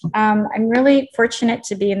 I'm really fortunate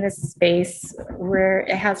to be in this space where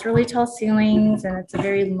it has really tall ceilings and it's a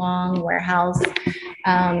very long warehouse.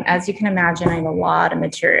 As you can imagine, I have a lot of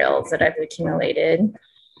materials that I've accumulated.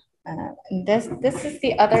 This is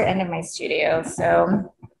the other end of my studio.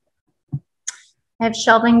 So I have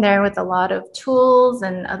shelving there with a lot of tools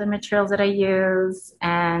and other materials that I use,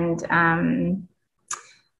 and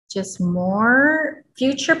just more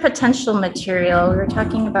future potential material. We were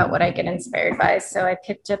talking about what I get inspired by. So I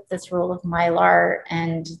picked up this roll of Mylar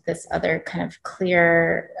and this other kind of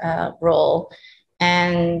clear roll.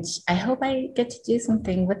 And I hope I get to do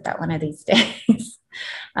something with that one of these days.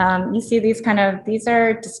 You see these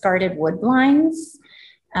are discarded wood blinds.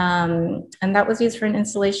 And that was used for an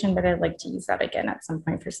installation, but I'd like to use that again at some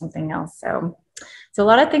point for something else. So a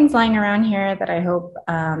lot of things lying around here that I hope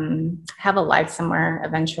have a life somewhere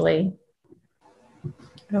eventually.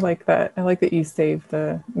 I like that. I like that you save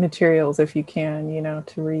the materials if you can, you know,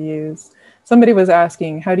 to reuse. Somebody was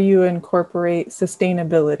asking, how do you incorporate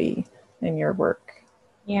sustainability in your work?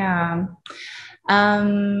 Yeah.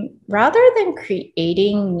 Rather than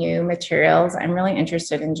creating new materials, I'm really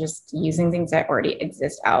interested in just using things that already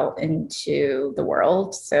exist out into the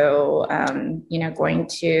world. So, you know, going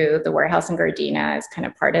to the warehouse in Gardena is kind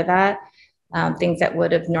of part of that. Things that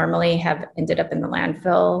would have normally have ended up in the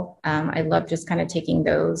landfill. I love just kind of taking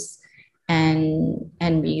those and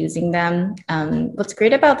reusing them. What's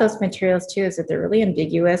great about those materials too is that they're really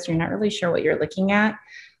ambiguous. You're not really sure what you're looking at.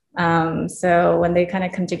 So when they kind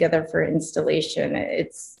of come together for installation,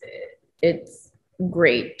 it's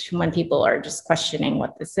great when people are just questioning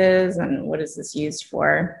what this is and what is this used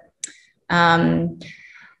for.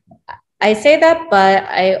 I say that, but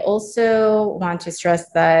I also want to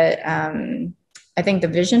stress that I think the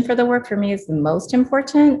vision for the work for me is the most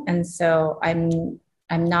important. And so I'm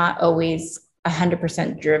not always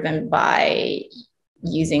 100% driven by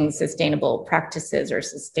using sustainable practices or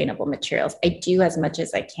sustainable materials. I do as much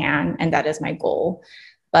as I can, and that is my goal.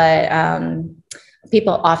 But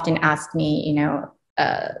people often ask me, you know,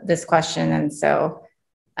 this question. And so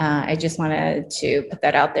I just wanted to put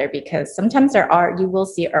that out there because sometimes you will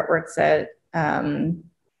see artworks that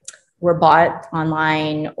were bought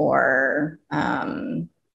online or, that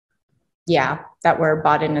were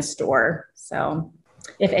bought in a store. So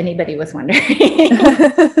if anybody was wondering, hey,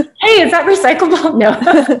 is that recyclable? No,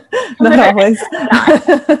 not always.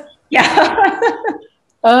 Yeah.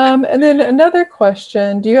 And then another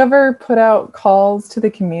question, do you ever put out calls to the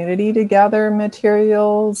community to gather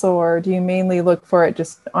materials, or do you mainly look for it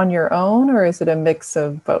just on your own, or is it a mix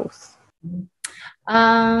of both?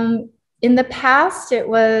 In the past, it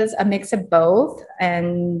was a mix of both.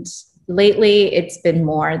 And lately, it's been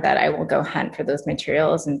more that I will go hunt for those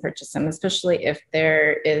materials and purchase them, especially if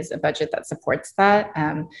there is a budget that supports that.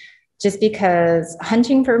 Just because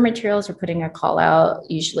hunting for materials or putting a call out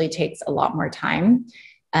usually takes a lot more time.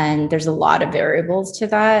 And there's a lot of variables to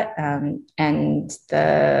that. And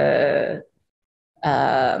there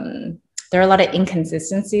are a lot of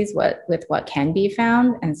inconsistencies with what can be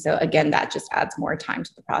found. And so again, that just adds more time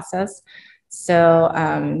to the process. So,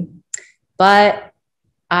 but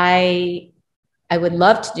I would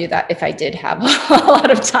love to do that if I did have a lot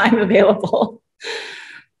of time available.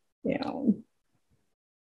 You know.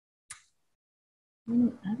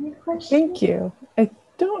 Any other questions? Thank you. I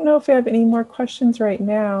don't know if I have any more questions right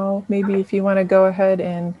now. Maybe if you want to go ahead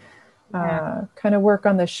and kind of work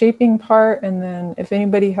on the shaping part, and then if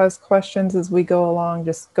anybody has questions as we go along,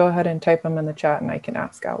 just go ahead and type them in the chat and I can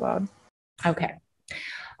ask out loud. Okay.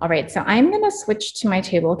 All right. So I'm going to switch to my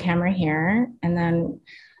table camera here and then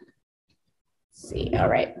see. All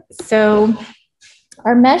right. So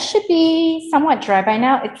our mesh should be somewhat dry by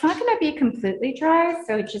now. It's not going to be completely dry,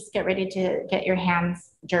 so just get ready to get your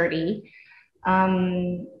hands dirty.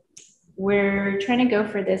 We're trying to go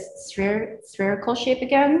for this spherical shape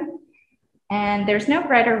again. And there's no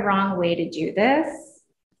right or wrong way to do this.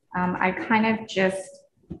 I kind of just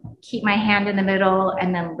keep my hand in the middle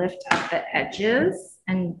and then lift up the edges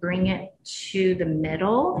and bring it to the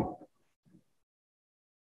middle.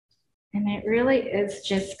 And it really is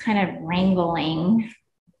just kind of wrangling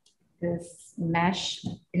this mesh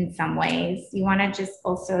in some ways. You want to just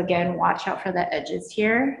also, again, watch out for the edges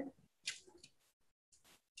here.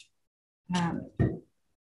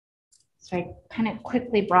 So I kind of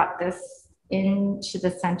quickly brought this into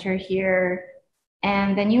the center here.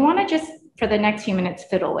 And then you want to just, for the next few minutes,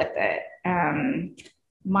 fiddle with it.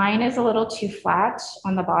 Mine is a little too flat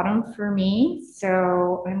on the bottom for me,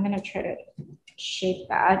 so I'm going to try to shape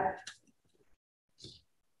that.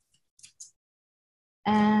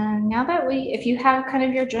 And now that if you have kind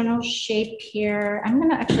of your general shape here, I'm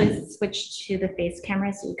going to actually switch to the face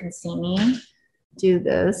camera so you can see me do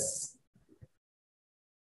this.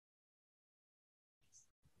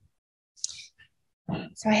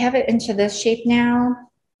 So I have it into this shape now.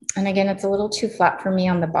 And again, it's a little too flat for me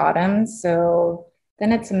on the bottom. So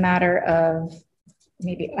then it's a matter of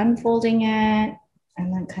maybe unfolding it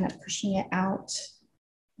and then kind of pushing it out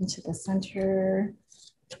into the center.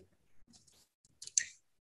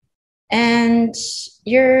 And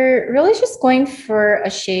you're really just going for a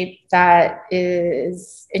shape that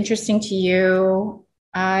is interesting to you.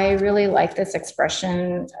 I really like this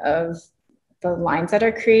expression of the lines that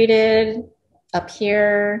are created up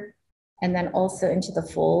here and then also into the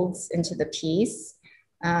folds, into the piece.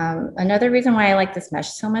 Another reason why I like this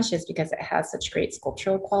mesh so much is because it has such great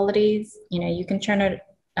sculptural qualities. You know, you can turn it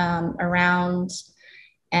around,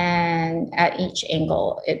 and at each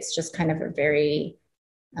angle, it's just kind of a very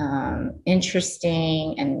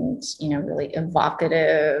interesting and, you know, really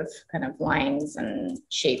evocative kind of lines and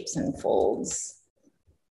shapes and folds.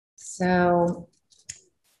 So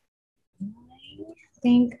I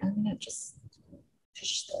think I'm gonna just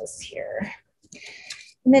push this here.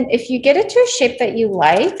 And then if you get it to a shape that you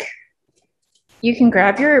like, you can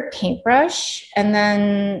grab your paintbrush and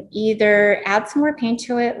then either add some more paint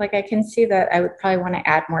to it. Like I can see that I would probably want to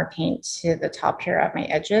add more paint to the top here at my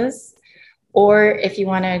edges. Or if you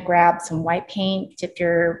want to grab some white paint, dip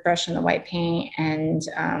your brush in the white paint and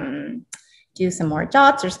do some more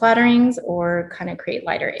dots or splatterings or kind of create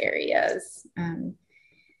lighter areas.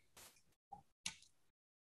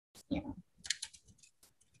 Yeah.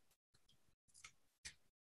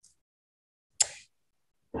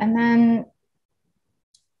 And then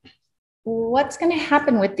what's going to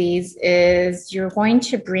happen with these is you're going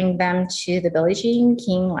to bring them to the Billie Jean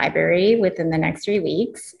King Library within the next 3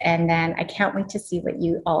 weeks. And then I can't wait to see what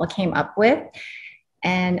you all came up with.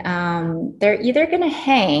 And they're either going to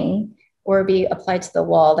hang or be applied to the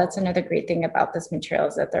wall. That's another great thing about this material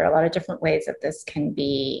is that there are a lot of different ways that this can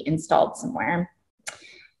be installed somewhere.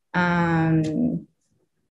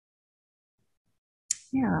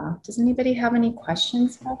 Yeah, does anybody have any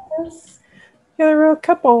questions about this? Yeah, there were a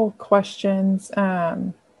couple questions.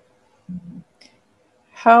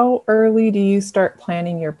 How early do you start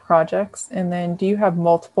planning your projects? And then do you have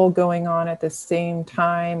multiple going on at the same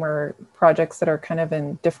time or projects that are kind of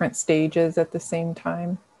in different stages at the same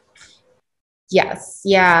time? Yes,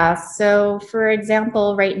 yeah. So for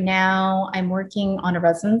example, right now I'm working on a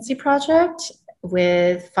residency project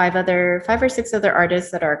with 5 or 6 other artists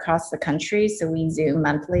that are across the country. So we Zoom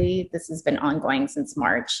monthly. This has been ongoing since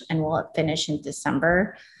March and will finish in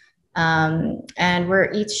December. And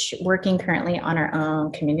we're each working currently on our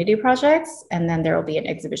own community projects. And then there will be an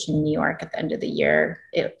exhibition in New York at the end of the year.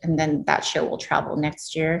 And then that show will travel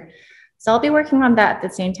next year. So I'll be working on that at the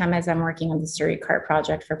same time as I'm working on the Surrey Cart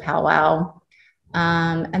project for Powwow.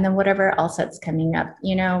 And then whatever else that's coming up,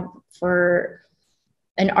 you know, for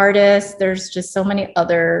an artist, there's just so many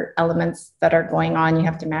other elements that are going on. You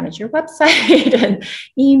have to manage your website and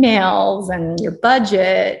emails and your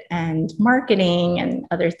budget and marketing and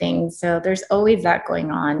other things. So there's always that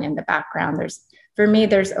going on in the background. For me,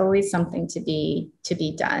 there's always something to be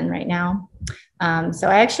done right now. So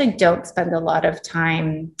I actually don't spend a lot of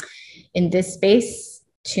time in this space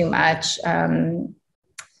too much.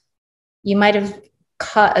 You might have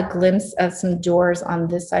caught a glimpse of some doors on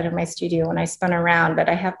this side of my studio when I spun around, but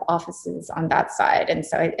I have offices on that side. And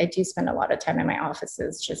so I do spend a lot of time in my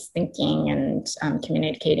offices just thinking and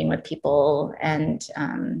communicating with people and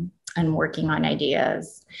working on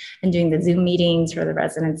ideas and doing the Zoom meetings for the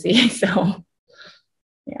residency. So,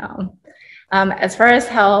 yeah. As far as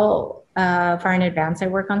how far in advance I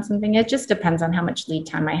work on something, it just depends on how much lead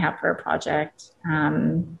time I have for a project.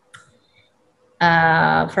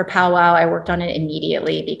 For Powwow, I worked on it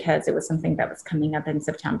immediately because it was something that was coming up in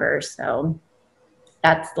September. So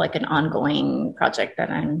that's like an ongoing project that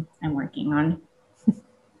I'm working on.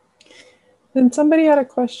 Then somebody had a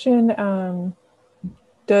question.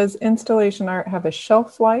 Does installation art have a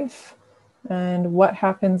shelf life? And what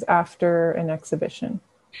happens after an exhibition?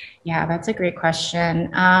 Yeah, that's a great question.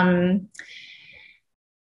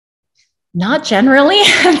 Not generally.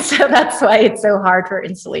 So that's why it's so hard for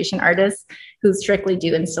installation artists who strictly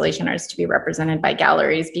do installation arts to be represented by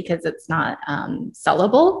galleries, because it's not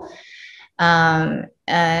sellable.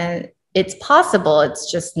 And it's possible, it's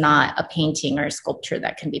just not a painting or a sculpture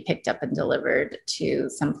that can be picked up and delivered to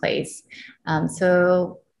someplace.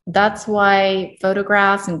 So that's why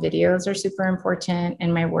photographs and videos are super important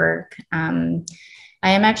in my work. I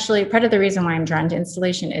am actually, part of the reason why I'm drawn to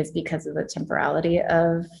installation is because of the temporality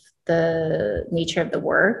of the nature of the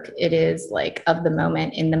work. It is like of the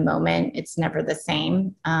moment, in the moment. It's never the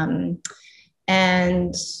same.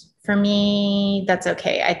 And for me, that's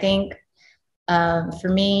okay. I think for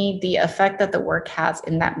me, the effect that the work has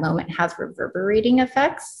in that moment has reverberating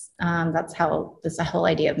effects. That's how the whole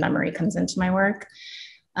idea of memory comes into my work.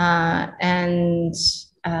 And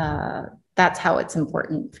that's how it's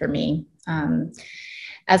important for me.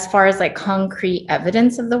 As far as like concrete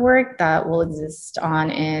evidence of the work that will exist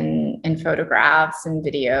in photographs and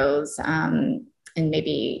videos, and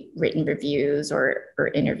maybe written reviews or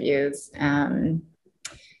interviews.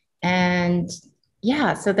 And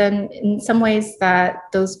yeah, so then in some ways that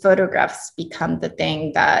those photographs become the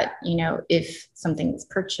thing that, you know, if something is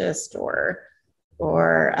purchased or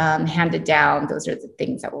handed down, those are the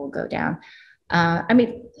things that will go down. I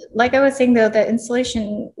mean, like I was saying, though, the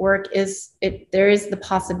installation work there is the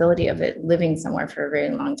possibility of it living somewhere for a very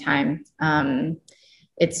long time.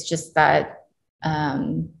 It's just that,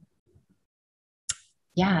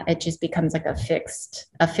 yeah, it just becomes like a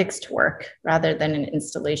fixed work rather than an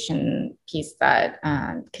installation piece that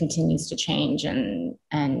continues to change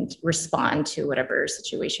and respond to whatever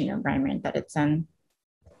situation or environment that it's in.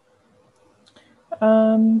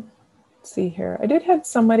 Let's see here. I did have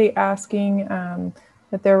somebody asking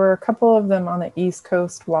that there were a couple of them on the East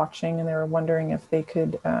Coast watching, and they were wondering if they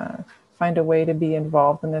could find a way to be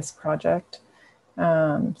involved in this project.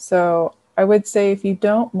 So I would say, if you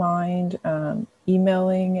don't mind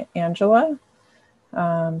emailing Angela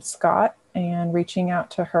Scott and reaching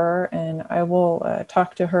out to her, and I will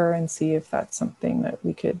talk to her and see if that's something that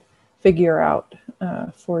we could figure out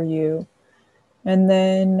for you. And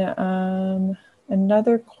then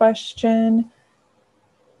another question,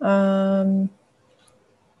 do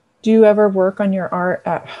you ever work on your art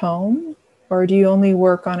at home, or do you only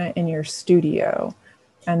work on it in your studio?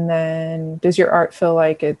 And then does your art feel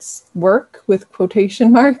like it's work with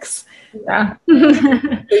quotation marks? Yeah.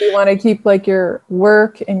 Do you want to keep like your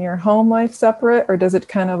work and your home life separate, or does it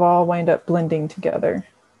kind of all wind up blending together?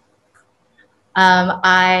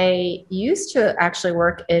 I used to actually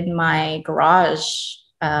work in my garage.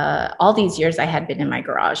 All these years I had been in my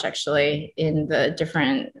garage, actually, in the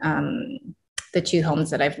different, the two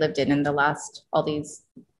homes that I've lived in the last, all these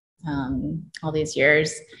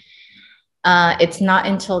years. It's not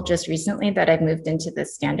until just recently that I've moved into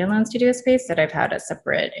this standalone studio space that I've had a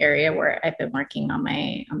separate area where I've been working on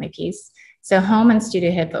my piece. So home and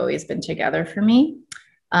studio have always been together for me.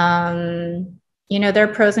 You know, there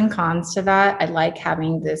are pros and cons to that. I like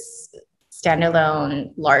having this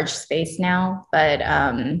standalone large space now, but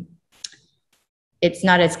it's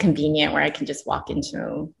not as convenient where I can just walk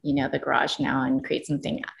into, you know, the garage now and create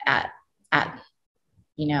something at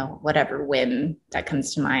you know, whatever whim that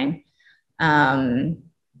comes to mind. And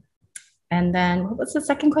then what was the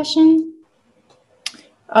second question?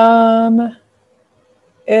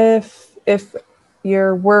 If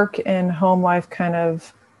your work and home life kind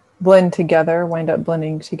of wind up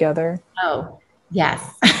blending together. Oh,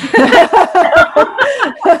 yes.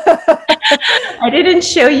 I didn't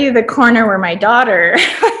show you the corner where my daughter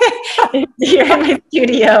is here in my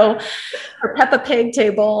studio, her Peppa Pig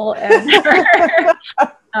table, and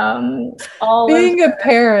being a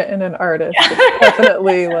parent and an artist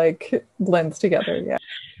definitely like blends together. Yeah.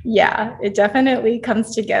 Yeah, it definitely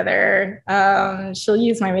comes together. She'll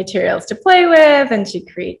use my materials to play with, and she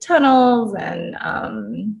create tunnels and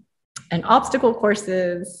obstacle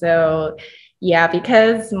courses. So yeah,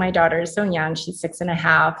 because my daughter is so young, she's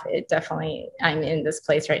 6.5. It definitely, I'm in this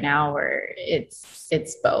place right now where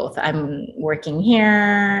it's both. I'm working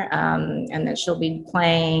here, and then she'll be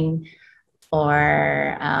playing,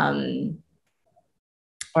 or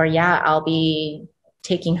yeah, I'll be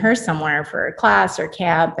taking her somewhere for a class or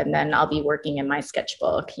camp, and then I'll be working in my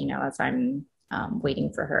sketchbook, you know, as I'm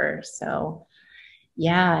waiting for her. So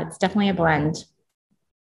yeah, it's definitely a blend.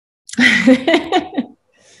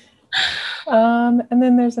 And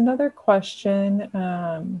then there's another question.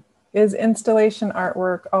 Is installation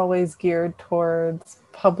artwork always geared towards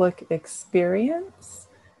public experience?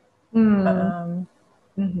 And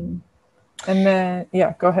then,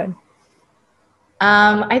 yeah, go ahead.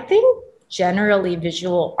 I think generally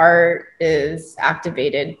visual art is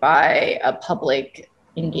activated by a public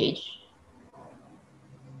engagement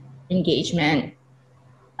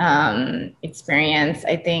experience.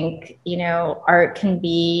 I think, you know, art can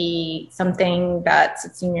be something that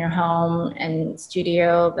sits in your home and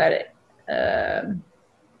studio that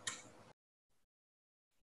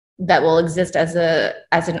will exist as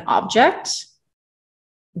an object.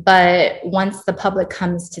 But once the public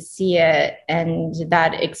comes to see it and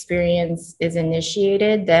that experience is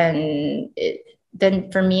initiated, then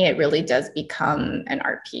for me, it really does become an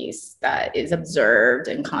art piece that is observed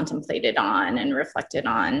and contemplated on and reflected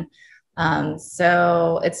on.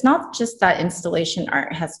 So it's not just that installation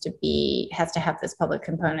art has to have this public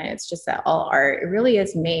component. It's just that all art, it really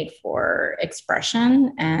is made for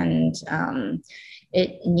expression, and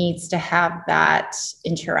it needs to have that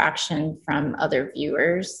interaction from other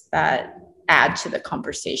viewers that add to the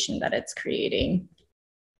conversation that it's creating.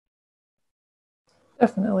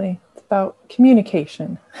 Definitely. It's about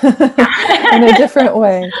communication in a different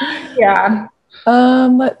way. Yeah.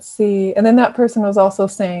 Let's see. And then that person was also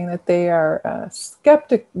saying that they are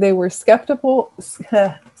they were skeptical.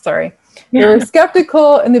 Sorry. They were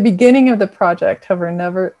skeptical in the beginning of the project,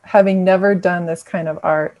 having never done this kind of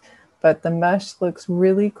art, but the mesh looks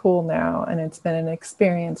really cool now, and it's been an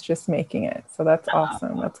experience just making it. So that's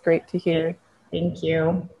awesome. That's great to hear. Thank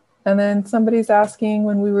you. And then somebody's asking,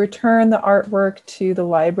 when we return the artwork to the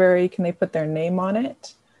library, can they put their name on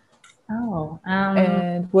it? Oh.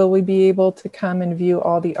 And will we be able to come and view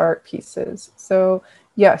all the art pieces? So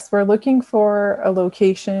yes, we're looking for a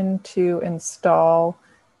location to install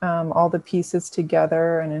all the pieces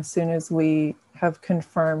together. And as soon as we have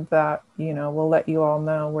confirmed that, you know, we'll let you all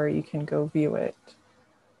know where you can go view it.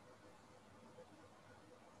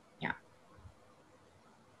 Yeah.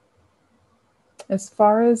 As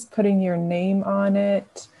far as putting your name on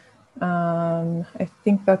it, I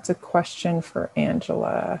think that's a question for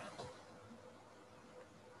Angela.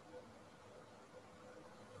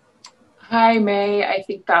 Hi, May. I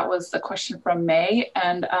think that was the question from May.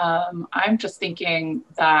 And I'm just thinking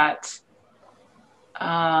that,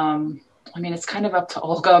 I mean, it's kind of up to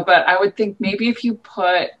Olga, but I would think maybe if you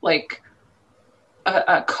put like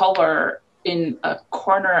a color in a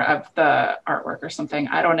corner of the artwork or something,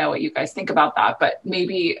 I don't know what you guys think about that, but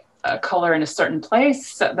maybe a color in a certain place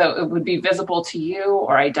so that it would be visible to you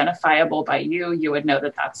or identifiable by you. You would know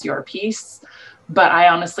that that's your piece. But I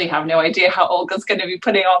honestly have no idea how Olga's going to be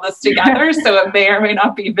putting all this together. So it may or may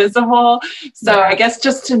not be visible. So yeah. I guess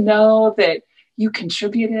just to know that you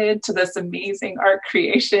contributed to this amazing art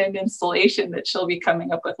creation installation that she'll be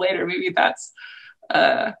coming up with later. Maybe that's,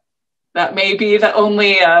 that may be the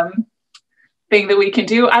only thing that we can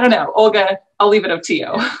do. I don't know. Olga, I'll leave it up to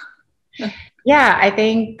you. Yeah, I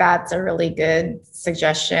think that's a really good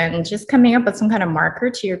suggestion. Just coming up with some kind of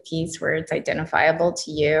marker to your piece where it's identifiable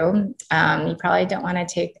to you. You probably don't want to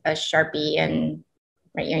take a Sharpie and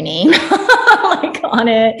write your name like on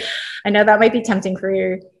it. I know that might be tempting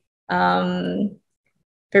for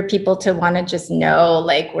people to want to just know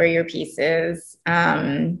like where your piece is.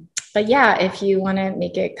 But yeah, if you want to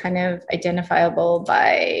make it kind of identifiable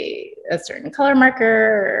by a certain color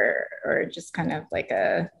marker or just kind of like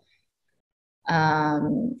a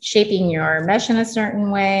shaping your mesh in a certain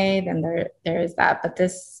way, then there is that. But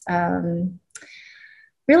this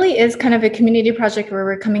really is kind of a community project where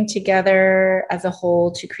we're coming together as a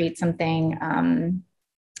whole to create something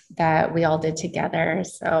that we all did together.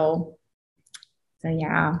 So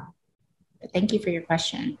yeah, but thank you for your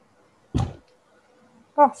question.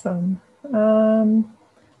 Awesome.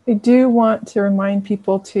 I do want to remind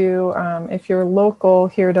people to, if you're local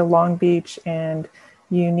here to Long Beach and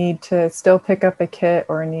you need to still pick up a kit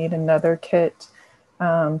or need another kit,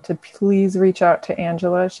 to please reach out to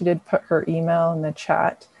Angela. She did put her email in the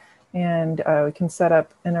chat, and we can set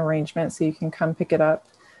up an arrangement so you can come pick it up.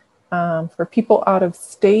 For people out of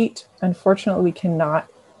state, unfortunately, we cannot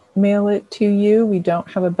mail it to you. We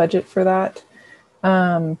don't have a budget for that.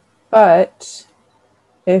 But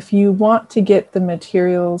if you want to get the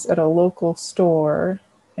materials at a local store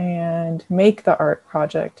and make the art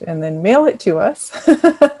project and then mail it to us,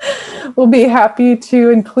 we'll be happy to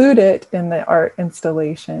include it in the art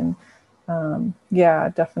installation. Yeah,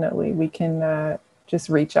 definitely. We can just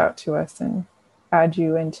reach out to us and add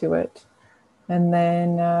you into it. And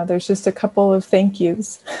then there's just a couple of thank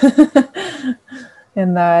yous.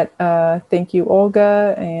 And that thank you,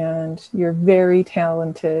 Olga, and you're very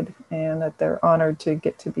talented, and that they're honored to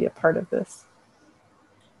get to be a part of this.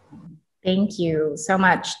 Thank you so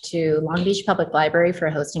much to Long Beach Public Library for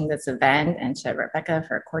hosting this event, and to Rebecca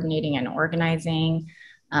for coordinating and organizing.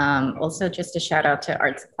 Also just a shout out to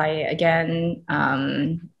Art Supply again,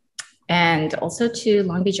 and also to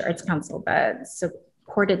Long Beach Arts Council that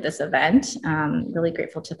supported this event. Really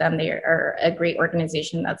grateful to them. They are a great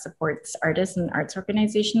organization that supports artists and arts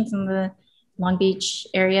organizations in the Long Beach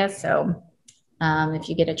area. So if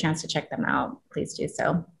you get a chance to check them out, please do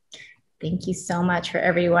so. Thank you so much for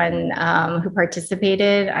everyone who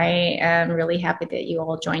participated. I am really happy that you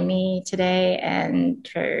all joined me today and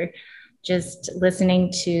for just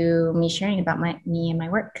listening to me sharing about me and my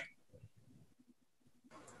work.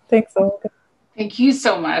 Thanks, Olga. Thank you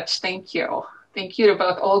so much. Thank you. Thank you to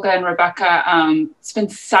both Olga and Rebecca. It's been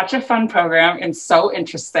such a fun program and so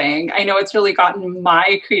interesting. I know it's really gotten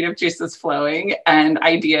my creative juices flowing and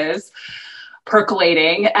ideas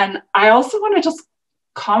percolating. And I also want to just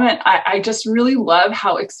comment, I just really love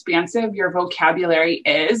how expansive your vocabulary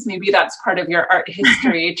is. Maybe that's part of your art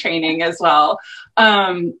history training as well.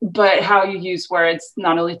 But how you use words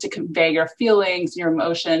not only to convey your feelings, your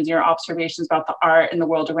emotions, your observations about the art and the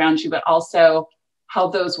world around you, but also how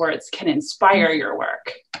those words can inspire your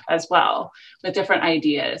work as well with different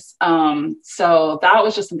ideas. So that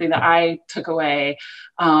was just something that I took away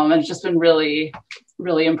and just been really,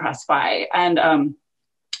 really impressed by. And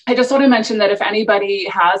I just want to mention that if anybody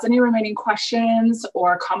has any remaining questions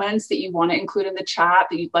or comments that you want to include in the chat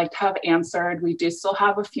that you'd like to have answered, we do still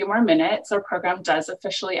have a few more minutes. Our program does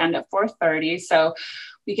officially end at 4:30. So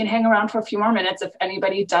we can hang around for a few more minutes if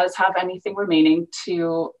anybody does have anything remaining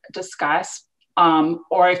to discuss.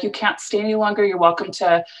 Or if you can't stay any longer, you're welcome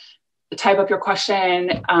to type up your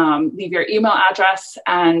question, leave your email address,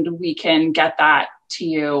 and we can get that to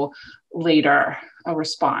you later, a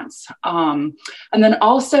response. And then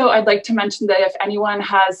also I'd like to mention that if anyone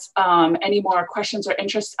has any more questions or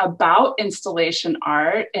interests about installation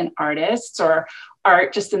art and artists or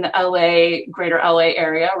art just in the LA, greater LA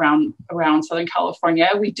area around Southern California,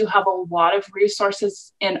 we do have a lot of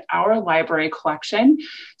resources in our library collection.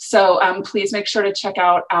 So please make sure to check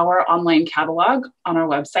out our online catalog on our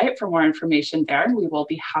website for more information there. We will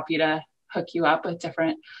be happy to hook you up with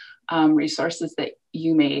different resources that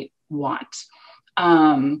you may want.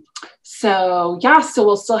 So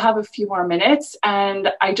we'll still have a few more minutes.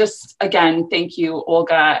 And I just, again, thank you,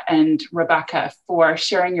 Olga and Rebecca, for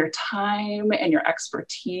sharing your time and your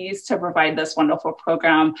expertise to provide this wonderful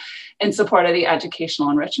program in support of the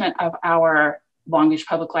educational enrichment of our Long Beach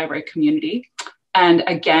Public Library community. And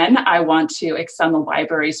again, I want to extend the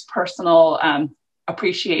library's personal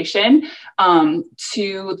appreciation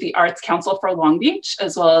to the Arts Council for Long Beach,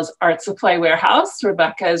 as well as Art Supply Warehouse,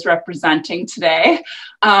 Rebecca is representing today,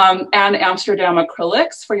 and Amsterdam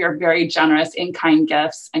Acrylics for your very generous in-kind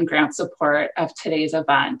gifts and grant support of today's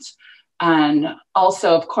event. And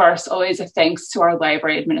also, of course, always a thanks to our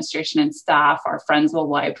library administration and staff, our friends of the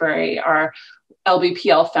library, our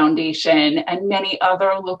LBPL Foundation, and many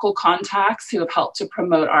other local contacts who have helped to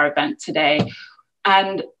promote our event today.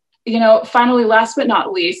 And finally, last but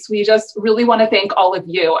not least, we just really want to thank all of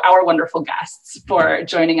you, our wonderful guests, for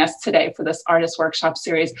joining us today for this artist workshop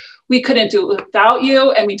series. We couldn't do it without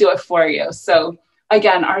you, and we do it for you. So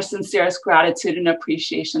again, our sincerest gratitude and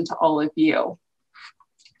appreciation to all of you.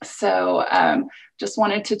 So just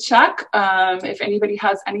wanted to check if anybody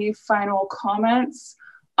has any final comments.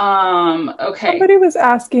 Okay. Somebody was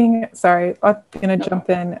asking, sorry, I'm going to jump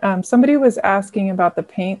in. Somebody was asking about the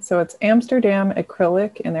paint. So it's Amsterdam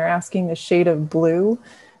acrylic, and they're asking the shade of blue.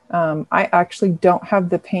 I actually don't have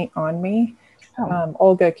the paint on me.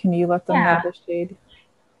 Olga, can you let them know the shade?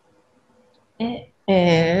 It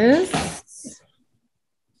is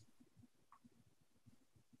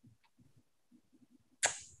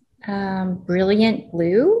brilliant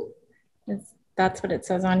blue. That's what it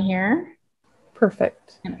says on here.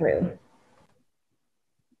 Perfect. And blue.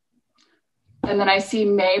 And then I see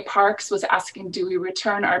May Parks was asking, do we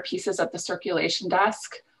return our pieces at the circulation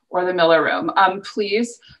desk or the Miller Room?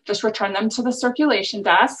 Please just return them to the circulation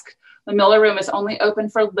desk. The Miller Room is only open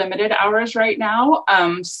for limited hours right now,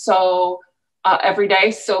 every day.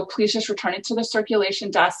 So please just return it to the circulation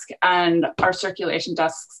desk, and our circulation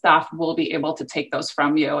desk staff will be able to take those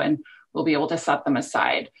from you, and we'll be able to set them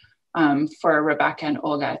aside for Rebecca and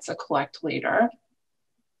Olga to collect later.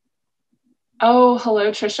 Oh,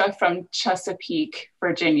 hello, Trisha from Chesapeake,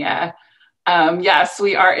 Virginia. Yes,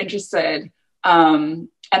 we are interested. And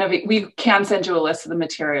we can send you a list of the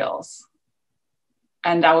materials.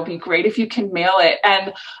 And that would be great if you can mail it.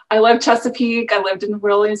 And I love Chesapeake. I lived in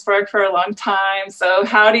Williamsburg for a long time. So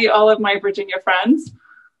howdy, all of my Virginia friends.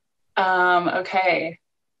 Okay.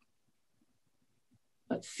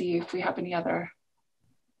 Let's see if we have any other.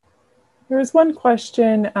 There's one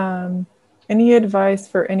question. Any advice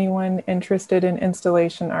for anyone interested in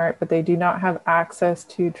installation art, but they do not have access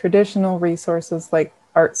to traditional resources like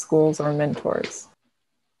art schools or mentors?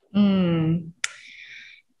 I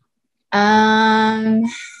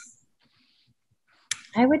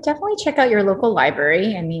would definitely check out your local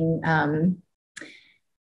library. I mean,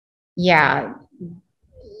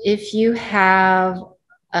 if you have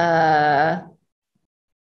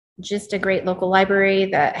just a great local library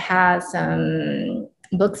that has some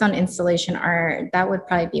books on installation art, that would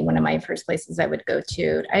probably be one of my first places I would go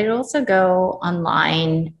to. I'd also go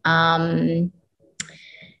online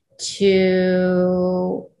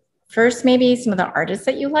to first maybe some of the artists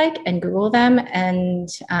that you like and Google them. And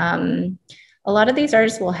a lot of these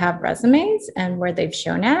artists will have resumes and where they've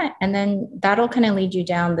shown at, and then that'll kind of lead you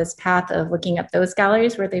down this path of looking up those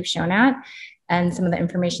galleries where they've shown at and some of the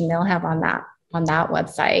information they'll have on that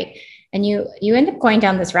website. And you end up going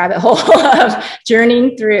down this rabbit hole of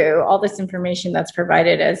journeying through all this information that's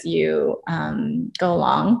provided as you go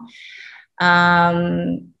along.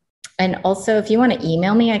 And also, if you want to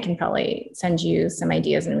email me, I can probably send you some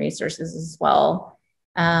ideas and resources as well.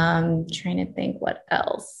 Trying to think what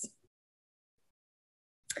else.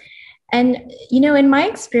 And, you know, in my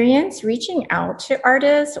experience, reaching out to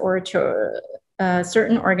artists or to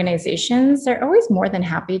certain organizations, they're always more than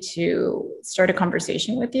happy to start a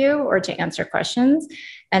conversation with you or to answer questions.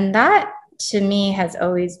 And that, to me, has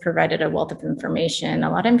always provided a wealth of information, a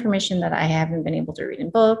lot of information that I haven't been able to read in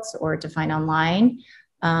books or to find online.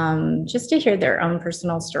 Just to hear their own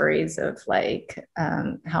personal stories of like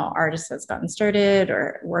how artists has gotten started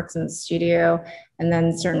or works in the studio. And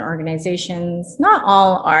then certain organizations, not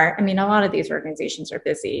all are, I mean, a lot of these organizations are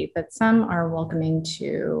busy, but some are welcoming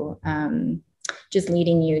to just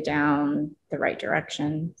leading you down the right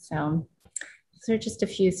direction. So those are just a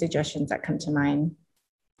few suggestions that come to mind.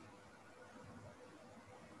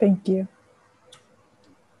 Thank you.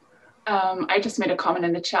 I just made a comment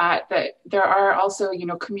in the chat that there are also, you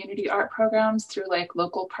know, community art programs through like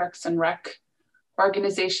local parks and rec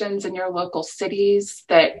organizations in your local cities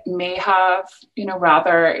that may have, you know,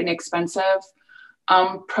 rather inexpensive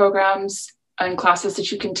programs and classes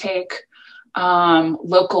that you can take.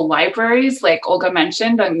 Local libraries, like Olga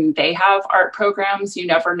mentioned, and they have art programs. You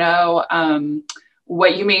never know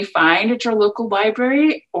what you may find at your local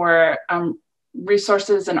library, or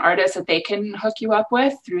resources and artists that they can hook you up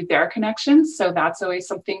with through their connections. So that's always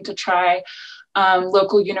something to try.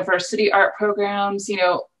 Local university art programs, you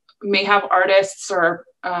know, may have artists or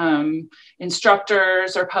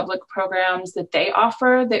instructors or public programs that they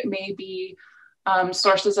offer that may be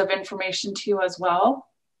sources of information to you as well.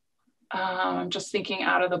 I'm just thinking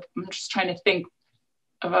I'm just trying to think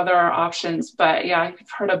of other options, but yeah,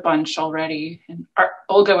 I've heard a bunch already. And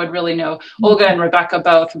Olga would really know. Olga and Rebecca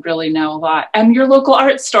both really know a lot. And your local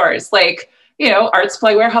art stores, like, you know, Art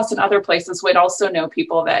Supply Warehouse and other places would also know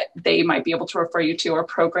people that they might be able to refer you to, or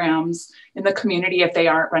programs in the community if they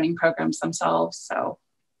aren't running programs themselves. So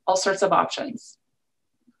all sorts of options.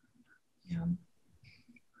 Yeah.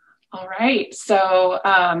 All right. So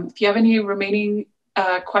if you have any remaining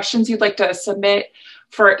questions you'd like to submit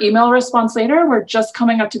for email response later, we're just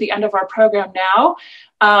coming up to the end of our program now.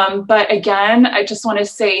 But again, I just want to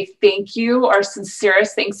say thank you, our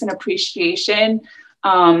sincerest thanks and appreciation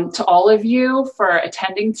to all of you for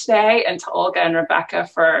attending today, and to Olga and Rebecca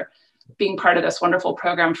for being part of this wonderful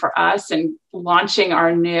program for us and launching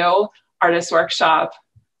our new artist workshop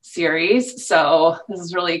series. So this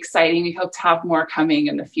is really exciting. We hope to have more coming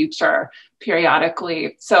in the future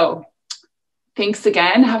periodically. So thanks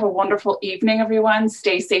again. Have a wonderful evening, everyone.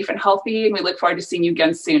 Stay safe and healthy. And we look forward to seeing you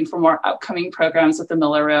again soon for more upcoming programs with the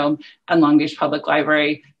Miller Room and Long Beach Public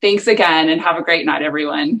Library. Thanks again, and have a great night,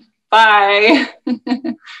 everyone. Bye.